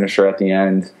quick finisher at the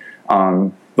end.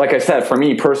 Like I said, for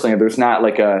me personally, there's not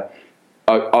like a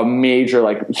major,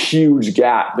 like huge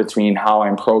gap between how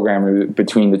I'm programming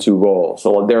between the two goals.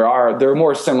 So there are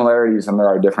more similarities than there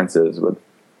are differences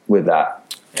with that.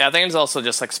 Yeah, I think it's also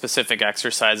just like specific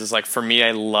exercises. Like for me,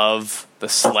 I love the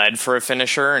sled for a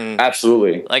finisher, and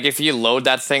absolutely, like if you load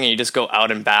that thing and you just go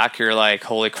out and back, you're like,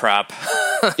 holy crap.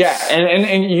 Yeah,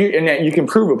 and you can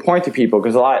prove a point to people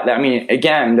because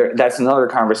that's another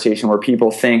conversation where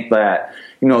people think that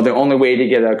the only way to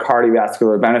get a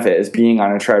cardiovascular benefit is being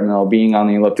on a treadmill, being on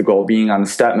the elliptical, being on the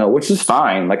step mill, which is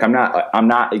fine. Like I'm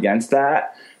not against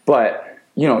that, but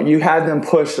you had them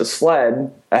push a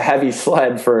heavy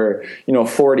sled for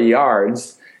 40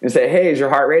 yards and say, hey, is your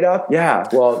heart rate up? Yeah.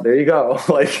 Well, there you go.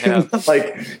 Like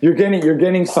you're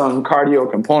getting some cardio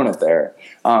component there.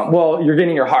 Well, you're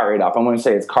getting your heart rate up. I wouldn't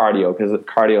say it's cardio because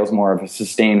cardio is more of a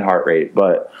sustained heart rate,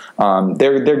 but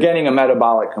they're getting a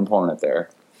metabolic component there.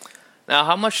 Now,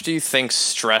 how much do you think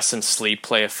stress and sleep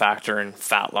play a factor in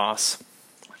fat loss?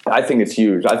 I think it's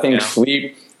huge. I think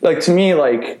sleep, like to me,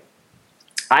 like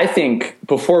I think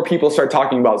before people start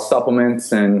talking about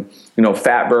supplements and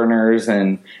fat burners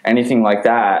and anything like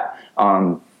that,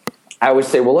 I would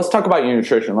say, well, let's talk about your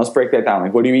nutrition. Let's break that down.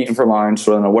 Like, what are you eating for lunch?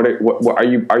 So, what are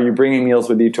you bringing meals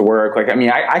with you to work? Like,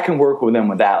 I can work with them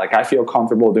with that. Like, I feel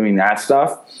comfortable doing that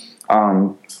stuff.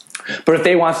 But if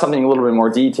they want something a little bit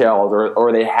more detailed,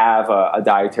 or they have a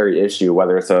dietary issue,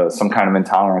 whether it's some kind of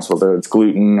intolerance, whether it's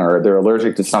gluten or they're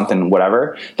allergic to something,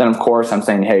 whatever, then of course I'm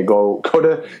saying, hey, go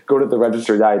to the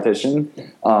registered dietitian.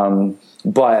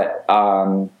 But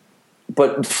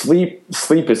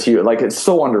sleep is huge. Like it's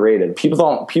so underrated.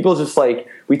 People just like,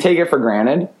 we take it for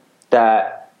granted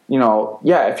that,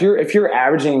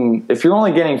 if you're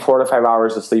only getting 4 to 5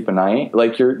 hours of sleep a night,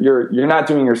 like you're not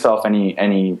doing yourself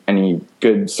any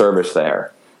good service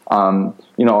there.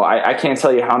 I can't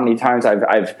tell you how many times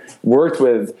I've worked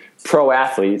with pro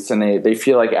athletes and they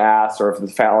feel like ass, or if the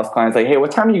fat loss client's like, hey,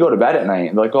 what time do you go to bed at night?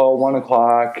 And they're like, 1:00,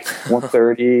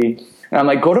 1:30. And I'm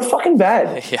like, go to fucking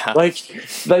bed. Yeah. Like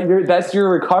that's your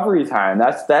recovery time.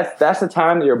 That's the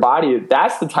time that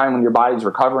that's the time when your body's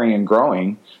recovering and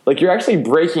growing. Like you're actually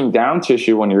breaking down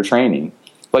tissue when you're training.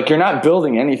 Like you're not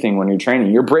building anything when you're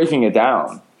training. You're breaking it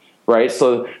down, right?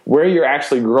 So where you're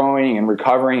actually growing and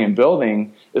recovering and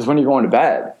building is when you're going to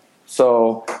bed.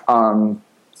 So, and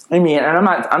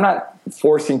I'm not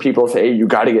forcing people to say, hey, you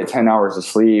got to get 10 hours of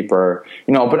sleep or,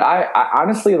 but I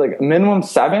honestly, like minimum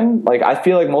 7, like I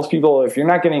feel like most people, if you're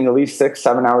not getting at least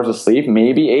 6-7 hours of sleep,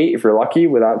 maybe 8 if you're lucky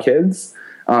without kids,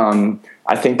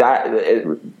 I think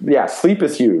that sleep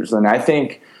is huge. And I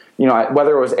think,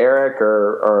 whether it was Eric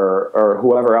or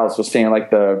whoever else was saying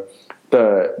like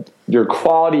your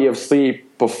quality of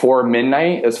sleep before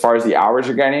midnight, as far as the hours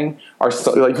you're getting, are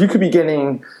so, like you could be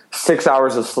getting 6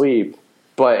 hours of sleep,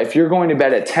 but if you're going to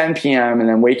bed at 10 p.m. and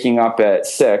then waking up at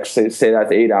 6, say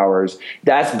that's 8 hours,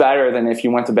 that's better than if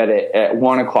you went to bed at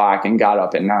 1:00 and got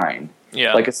up at 9.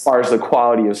 Yeah. Like as far as the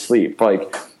quality of sleep,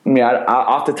 like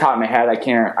off the top of my head,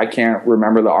 I can't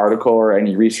remember the article or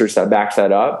any research that backs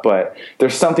that up, but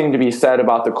there's something to be said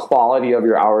about the quality of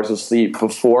your hours of sleep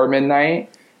before midnight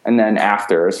and then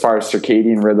after, as far as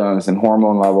circadian rhythms and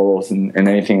hormone levels and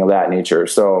anything of that nature.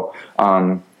 So,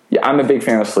 yeah, I'm a big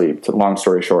fan of sleep, long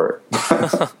story short.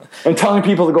 And telling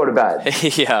people to go to bed.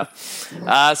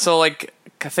 Yeah. So like,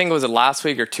 I think it was last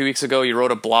week or 2 weeks ago, you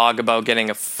wrote a blog about getting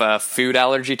a food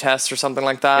allergy test or something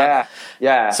like that.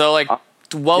 Yeah. So like,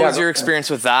 what was your experience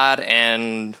with that,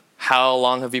 and how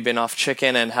long have you been off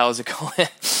chicken, and how's it going?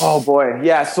 Oh boy.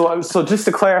 Yeah. So just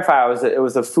to clarify, it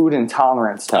was a food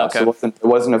intolerance test. Okay. It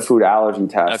wasn't a food allergy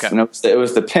test. Okay. And it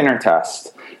was the Pinner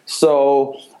test.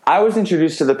 So I was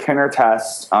introduced to the Pinner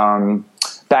test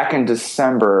back in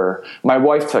December. My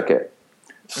wife took it.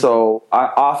 So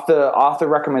off the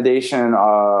recommendation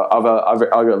of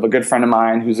a good friend of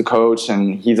mine who's a coach,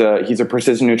 and he's a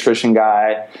precision nutrition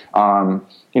guy.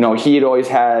 He had always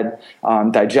had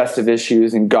digestive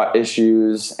issues and gut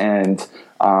issues, and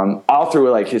all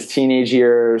through like his teenage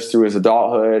years, through his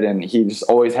adulthood, and he just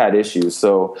always had issues.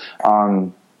 So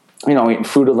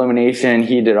food elimination,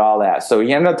 he did all that. So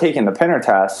he ended up taking the Pinner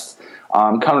test,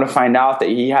 coming to find out that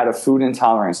he had a food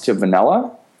intolerance to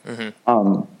vanilla.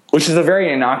 Mm-hmm. Which is a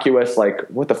very innocuous, like,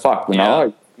 what the fuck,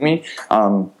 vanilla? Yeah.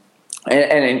 And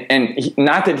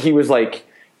not that he was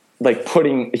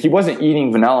he wasn't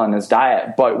eating vanilla in his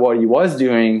diet, but what he was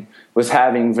doing was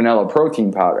having vanilla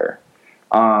protein powder,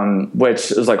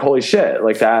 which is like, holy shit,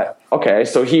 like that. Okay,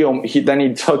 so he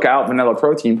took out vanilla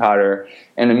protein powder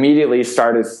and immediately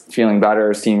started feeling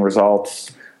better, seeing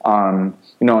results. And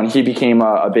he became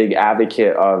a big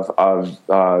advocate of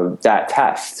that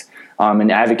test.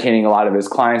 And advocating a lot of his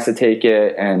clients to take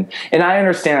it, and I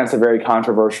understand it's a very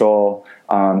controversial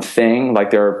thing.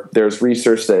 Like there's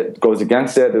research that goes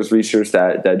against it, there's research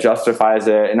that justifies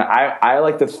it, and I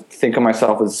like to think of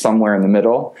myself as somewhere in the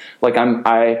middle. Like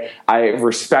I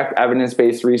respect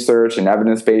evidence-based research and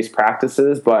evidence-based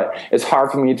practices, but it's hard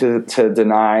for me to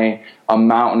deny a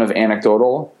mountain of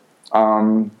anecdotal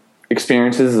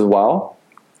experiences as well.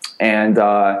 And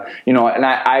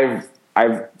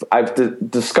I've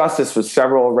discussed this with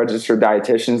several registered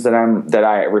dietitians that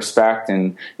I respect,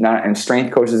 and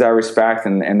strength coaches I respect,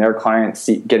 and their clients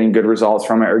getting good results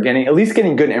from it, or getting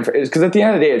good information. Because at the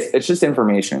end of the day, it's just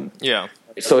information. Yeah.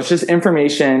 So it's just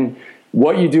information.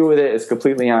 What you do with it is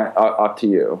completely up to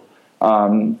you.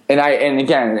 And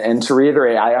to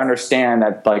reiterate, I understand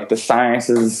that like the science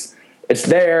it's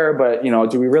there, but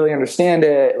do we really understand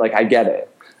it? Like I get it.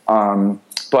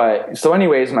 But so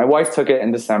anyways, my wife took it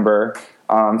in December,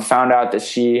 found out that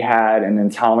she had an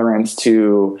intolerance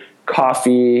to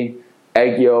coffee,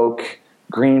 egg yolk,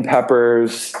 green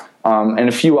peppers, and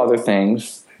a few other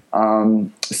things.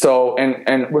 So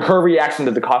her reaction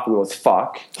to the coffee was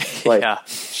fuck. Like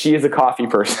she is a coffee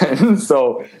person.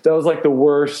 So that was like the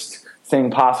worst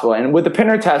thing possible. And with the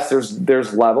Pinner test,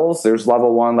 there's levels. There's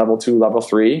level 1, level 2, level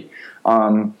 3,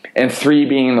 and 3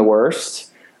 being the worst.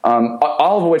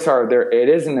 All of which are there. It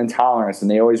is an intolerance,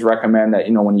 and they always recommend that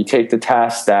when you take the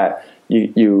test that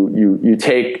you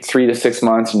take 3 to 6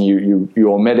 months and you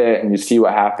omit it and you see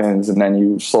what happens, and then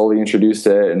you slowly introduce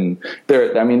it. And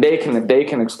they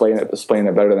can explain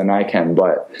it better than I can.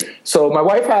 But so my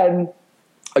wife had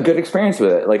a good experience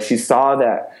with it. Like she saw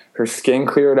that her skin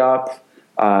cleared up,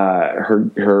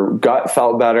 her gut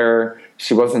felt better.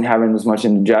 She wasn't having as much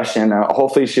indigestion.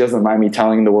 Hopefully she doesn't mind me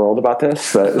telling the world about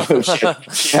this, that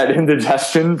she had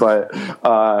indigestion,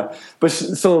 so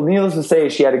needless to say,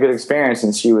 she had a good experience,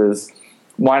 and she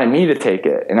wanted me to take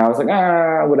it. And I was like,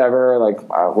 whatever,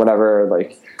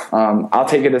 I'll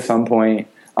take it at some point.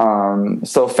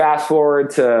 So fast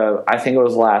forward to, I think it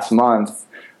was last month,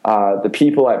 the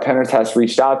people at Pinner Test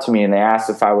reached out to me, and they asked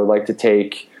if I would like to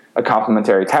take a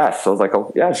complimentary test. So I was like,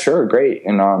 oh yeah, sure. Great.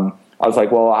 And, I was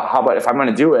like, well, how about if I'm going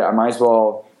to do it, I might as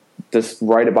well just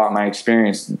write about my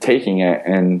experience taking it.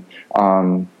 And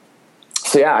so,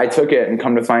 yeah, I took it, and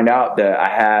come to find out that I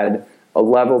had a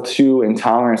level 2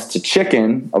 intolerance to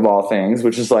chicken, of all things,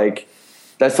 which is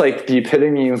that's like the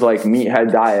epitome of like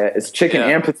meathead diet. It's chicken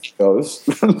and potatoes.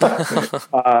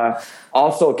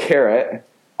 Also carrot.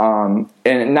 And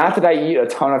not that I eat a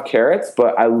ton of carrots,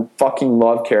 but I fucking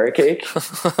love carrot cake.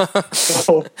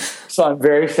 So I'm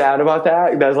very sad about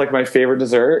that. That's like my favorite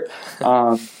dessert.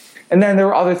 And then there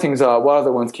were other things. What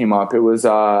other ones came up? It was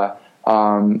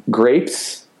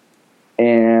grapes,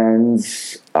 and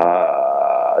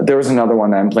there was another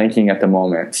one that I'm blanking at the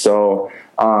moment. So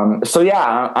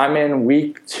yeah, I'm in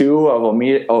week 2 of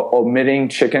omitting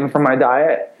chicken from my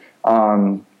diet,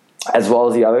 as well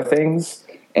as the other things.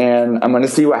 And I'm going to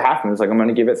see what happens. Like I'm going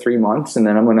to give it 3 months, and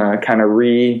then I'm going to kind of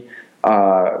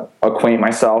acquaint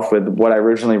myself with what I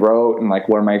originally wrote, and like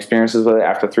what are my experiences with it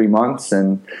after 3 months.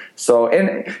 And so,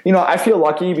 I feel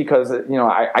lucky because,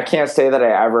 I can't say that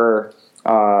I ever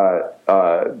have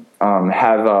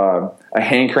a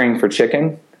hankering for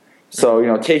chicken.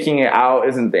 So, taking it out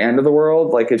isn't the end of the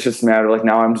world. Like, it's just a matter of, like,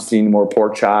 now I'm just eating more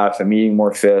pork chops. I'm eating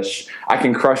more fish. I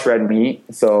can crush red meat,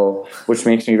 which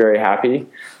makes me very happy.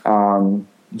 So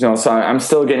I'm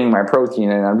still getting my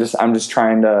protein, and I'm just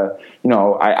trying to,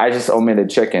 I just omitted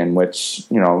chicken, which,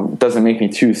 doesn't make me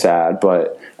too sad,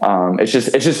 but it's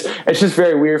just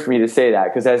very weird for me to say that,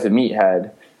 because as a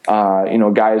meathead,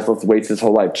 guys lift weights his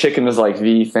whole life. Chicken is like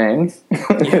the thing.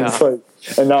 Yeah.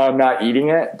 And now I'm not eating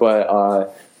it,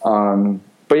 but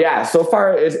yeah, so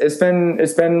far it's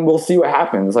been, we'll see what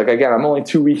happens. Like, again, I'm only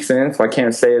 2 weeks in, so I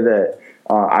can't say that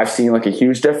I've seen like a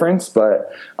huge difference,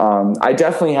 but I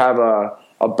definitely have a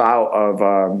bout of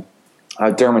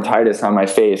dermatitis on my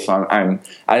face. So and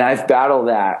I've battled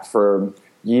that for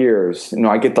years.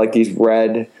 I get like these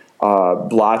red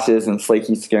blotches and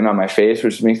flaky skin on my face,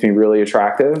 which makes me really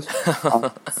attractive.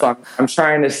 So I'm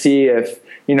trying to see if,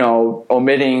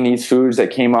 omitting these foods that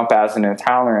came up as an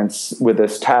intolerance with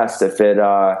this test, if it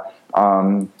helps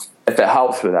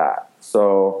with that.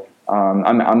 So I'm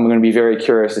going to be very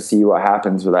curious to see what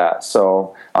happens with that.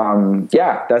 So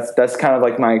yeah, that's kind of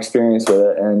like my experience with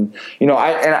it. And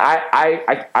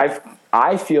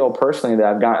I feel personally that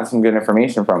I've gotten some good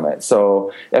information from it.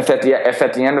 So if at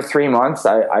the end of 3 months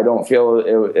I don't feel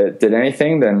it did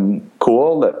anything, then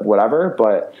cool, whatever.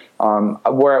 But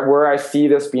where I see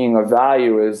this being of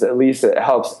value is at least it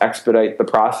helps expedite the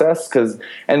process, because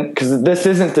this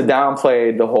isn't to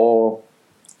downplay the whole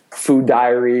food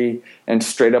diary and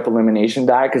straight up elimination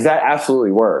diet, because that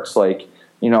absolutely works. Like,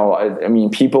 I mean,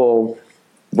 people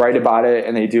write about it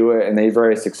and they do it and they're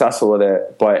very successful with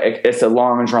it, but it's a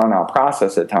long and drawn out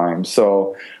process at times.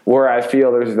 So where I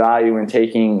feel there's value in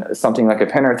taking something like a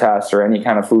Pinner test or any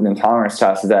kind of food intolerance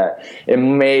test, is that it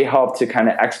may help to kind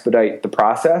of expedite the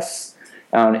process.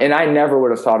 And I never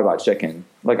would have thought about chicken.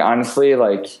 Like, honestly,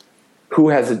 like who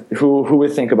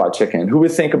would think about chicken? Who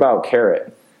would think about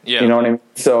carrot? Yeah. You know what I mean?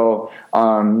 So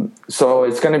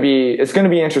it's going to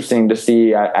be interesting to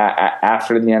see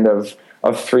after the end of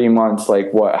 3 months,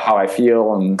 like how I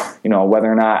feel, and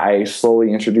whether or not I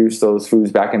slowly introduce those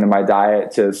foods back into my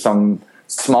diet to some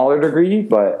smaller degree.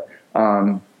 But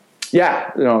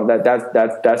yeah,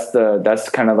 that's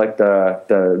kind of like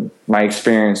my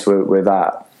experience with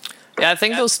that. Yeah, I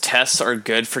think those tests are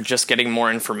good for just getting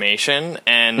more information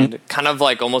and kind of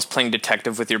like almost playing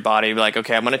detective with your body. Like,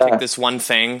 okay, I'm going to take this one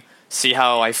thing, see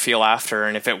how I feel after,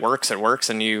 and if it works,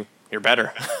 and you're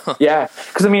better. Yeah,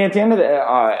 because I mean, at the end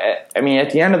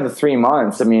of the 3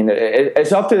 months, I mean,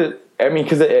 it's up to,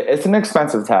 because it's an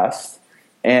expensive test,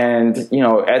 and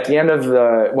at the end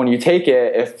of when you take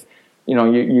it, if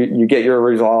you get your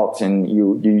results and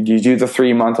you do the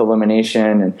 3 month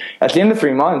elimination, and at the end of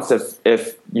 3 months,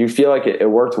 if you feel like it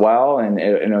worked well and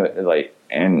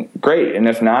and great, and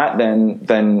if not, then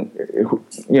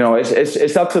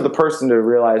it's up to the person to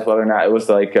realize whether or not it was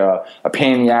like a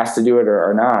pain in the ass to do it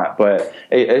or not. But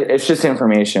it's just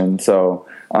information. So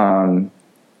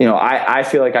I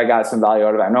feel like I got some value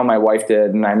out of it. I know my wife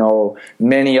did, and I know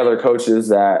many other coaches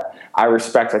that I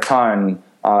respect a ton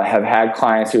have had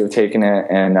clients who have taken it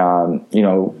and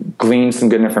gleaned some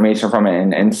good information from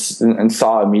it and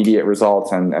saw immediate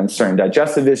results on certain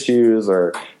digestive issues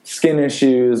or skin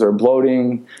issues or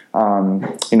bloating.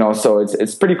 So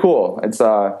it's pretty cool. It's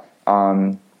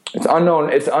unknown.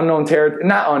 It's unknown territory.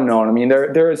 Not unknown. I mean,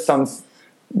 there is some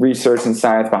research and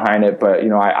science behind it, but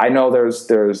I know there's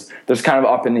kind of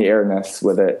up in the airness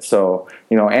with it. So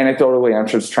anecdotally, I'm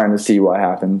just trying to see what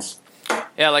happens.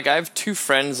 Yeah, like I have 2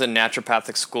 friends in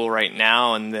naturopathic school right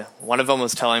now, and one of them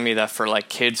was telling me that for like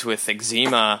kids with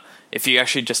eczema, if you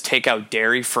actually just take out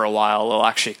dairy for a while, it'll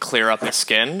actually clear up the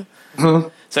skin. Mm-hmm.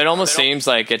 So it almost seems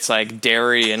like it's like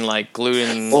dairy and like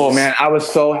gluten. Oh man, I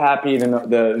was so happy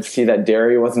to see that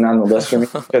dairy wasn't on the list for me,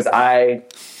 because I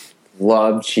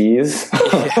love cheese.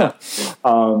 Yeah. So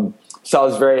I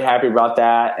was very happy about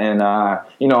that, and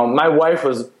my wife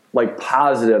was like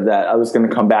positive that I was going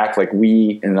to come back, like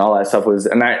wheat and all that stuff was,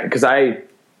 because I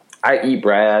eat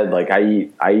bread, like I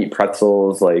eat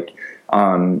pretzels, like,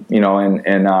 and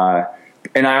I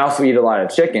also eat a lot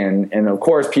of chicken. And of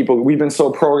course we've been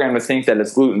so programmed to think that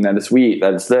it's gluten, that it's wheat,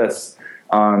 that it's this,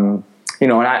 and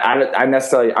I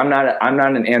necessarily, I'm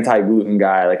not an anti-gluten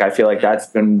guy. Like, I feel like that's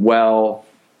been well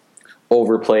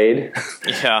overplayed.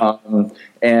 Yeah.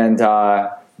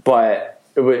 But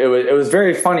it was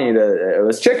very funny that it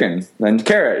was chicken and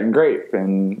carrot and grape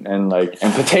and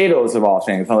potatoes of all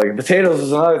things. I'm like, potatoes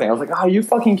was another thing. I was like, oh, are you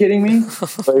fucking kidding me?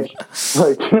 like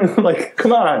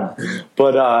come on.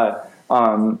 But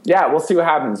yeah, we'll see what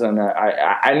happens. And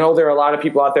I know there are a lot of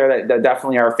people out there that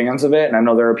definitely are fans of it, and I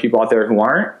know there are people out there who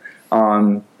aren't.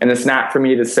 And it's not for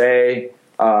me to say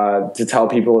to tell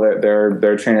people that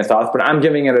their train of thoughts, but I'm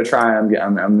giving it a try.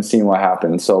 I'm seeing what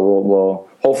happens. So we'll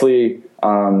hopefully,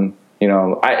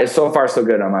 it's so far so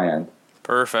good on my end.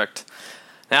 Perfect.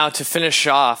 Now, to finish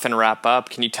off and wrap up,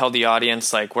 can you tell the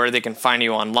audience like where they can find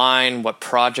you online, what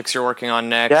projects you're working on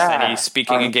next, any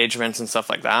speaking engagements and stuff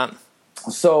like that?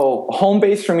 So home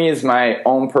base for me is my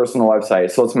own personal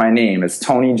website. So it's my name. It's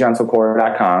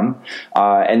TonyGentilcore.com.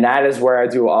 And that is where I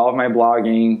do all of my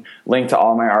blogging, link to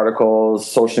all my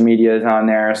articles, social media is on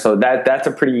there. So that's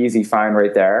a pretty easy find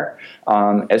right there.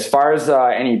 As far as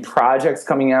any projects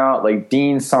coming out, like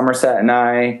Dean Somerset and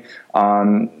I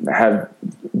have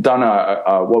done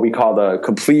what we call the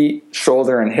complete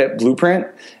shoulder and hip blueprint.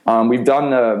 We've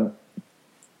done the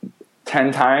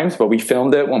 10 times, but we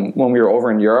filmed it when we were over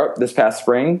in Europe this past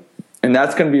spring, and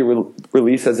that's going to be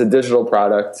released as a digital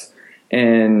product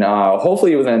in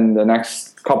hopefully within the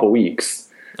next couple weeks.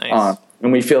 Nice.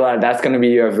 And we feel that that's going to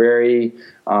be a very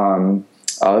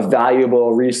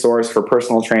valuable resource for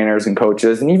personal trainers and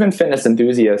coaches and even fitness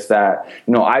enthusiasts that,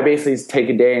 I basically take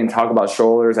a day and talk about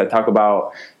shoulders. I talk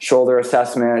about shoulder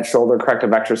assessment, shoulder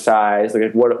corrective exercise,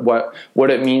 like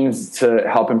what it means to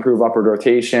help improve upward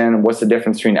rotation, what's the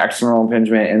difference between external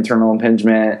impingement, internal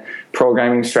impingement,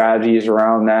 programming strategies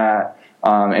around that.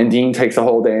 And Dean takes a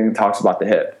whole day and talks about the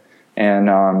hip and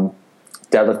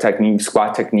deadlift technique,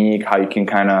 squat technique, how you can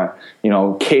kind of,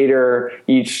 cater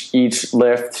each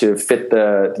lift to fit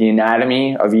the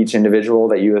anatomy of each individual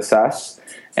that you assess.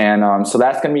 And so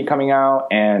that's going to be coming out.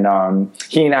 And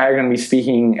he and I are going to be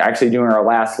speaking, actually doing our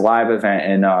last live event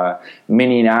in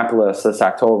Minneapolis this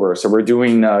October. So we're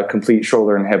doing the complete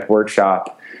shoulder and hip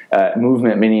workshop at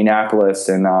Movement Minneapolis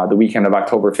in the weekend of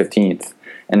October 15th.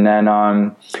 And then,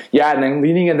 and then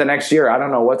leading into next year, I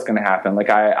don't know what's going to happen. Like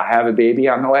I have a baby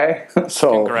on the way,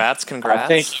 so congrats.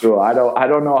 Thank you. I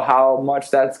don't know how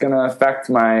much that's going to affect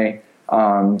my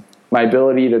my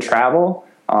ability to travel,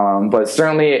 but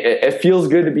certainly it feels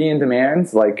good to be in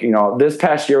demand. Like this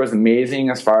past year was amazing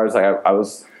as far as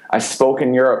I spoke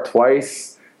in Europe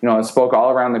twice. I spoke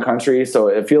all around the country, so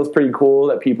it feels pretty cool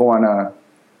that people want to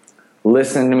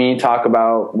listen to me talk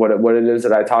about what it is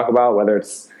that I talk about, whether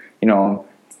it's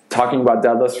talking about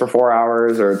deadlifts for 4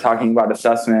 hours or talking about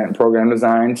assessment and program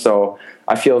design. So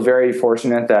I feel very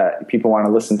fortunate that people want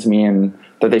to listen to me and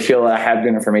that they feel that I have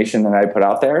good information that I put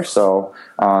out there. So,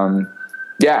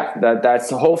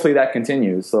 that's hopefully that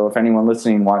continues. So if anyone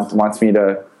listening wants me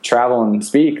to travel and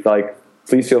speak,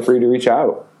 please feel free to reach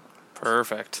out.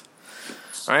 Perfect.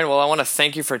 All right. Well, I want to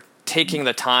thank you for taking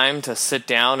the time to sit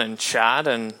down and chat,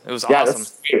 and it was awesome.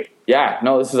 Yeah,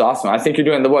 no, this is awesome. I think you're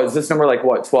doing is this number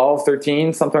 12,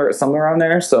 13, something around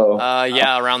there? So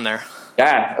around there.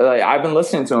 Yeah, I've been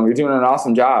listening to him. You're doing an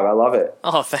awesome job. I love it.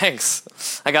 Oh,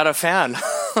 thanks. I got a fan.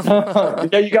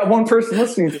 Yeah, you got one person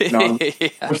listening to you. No,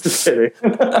 I'm just kidding.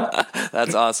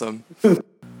 That's awesome. All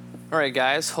right,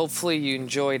 guys. Hopefully you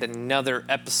enjoyed another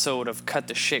episode of Cut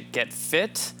the Shit, Get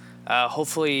Fit.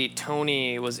 Hopefully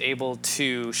Tony was able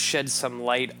to shed some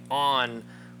light on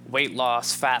weight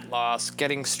loss, fat loss,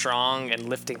 getting strong, and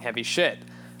lifting heavy shit.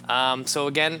 So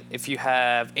again, if you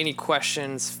have any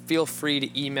questions, feel free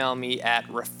to email me at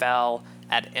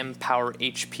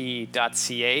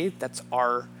rafal@empowerhp.ca. That's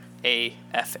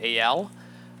RAFAL.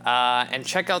 And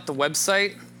check out the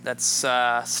website. That's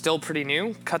still pretty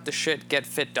new,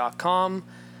 cuttheshitgetfit.com.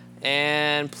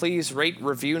 And please rate,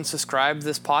 review, and subscribe to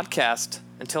this podcast.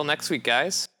 Until next week,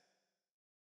 guys.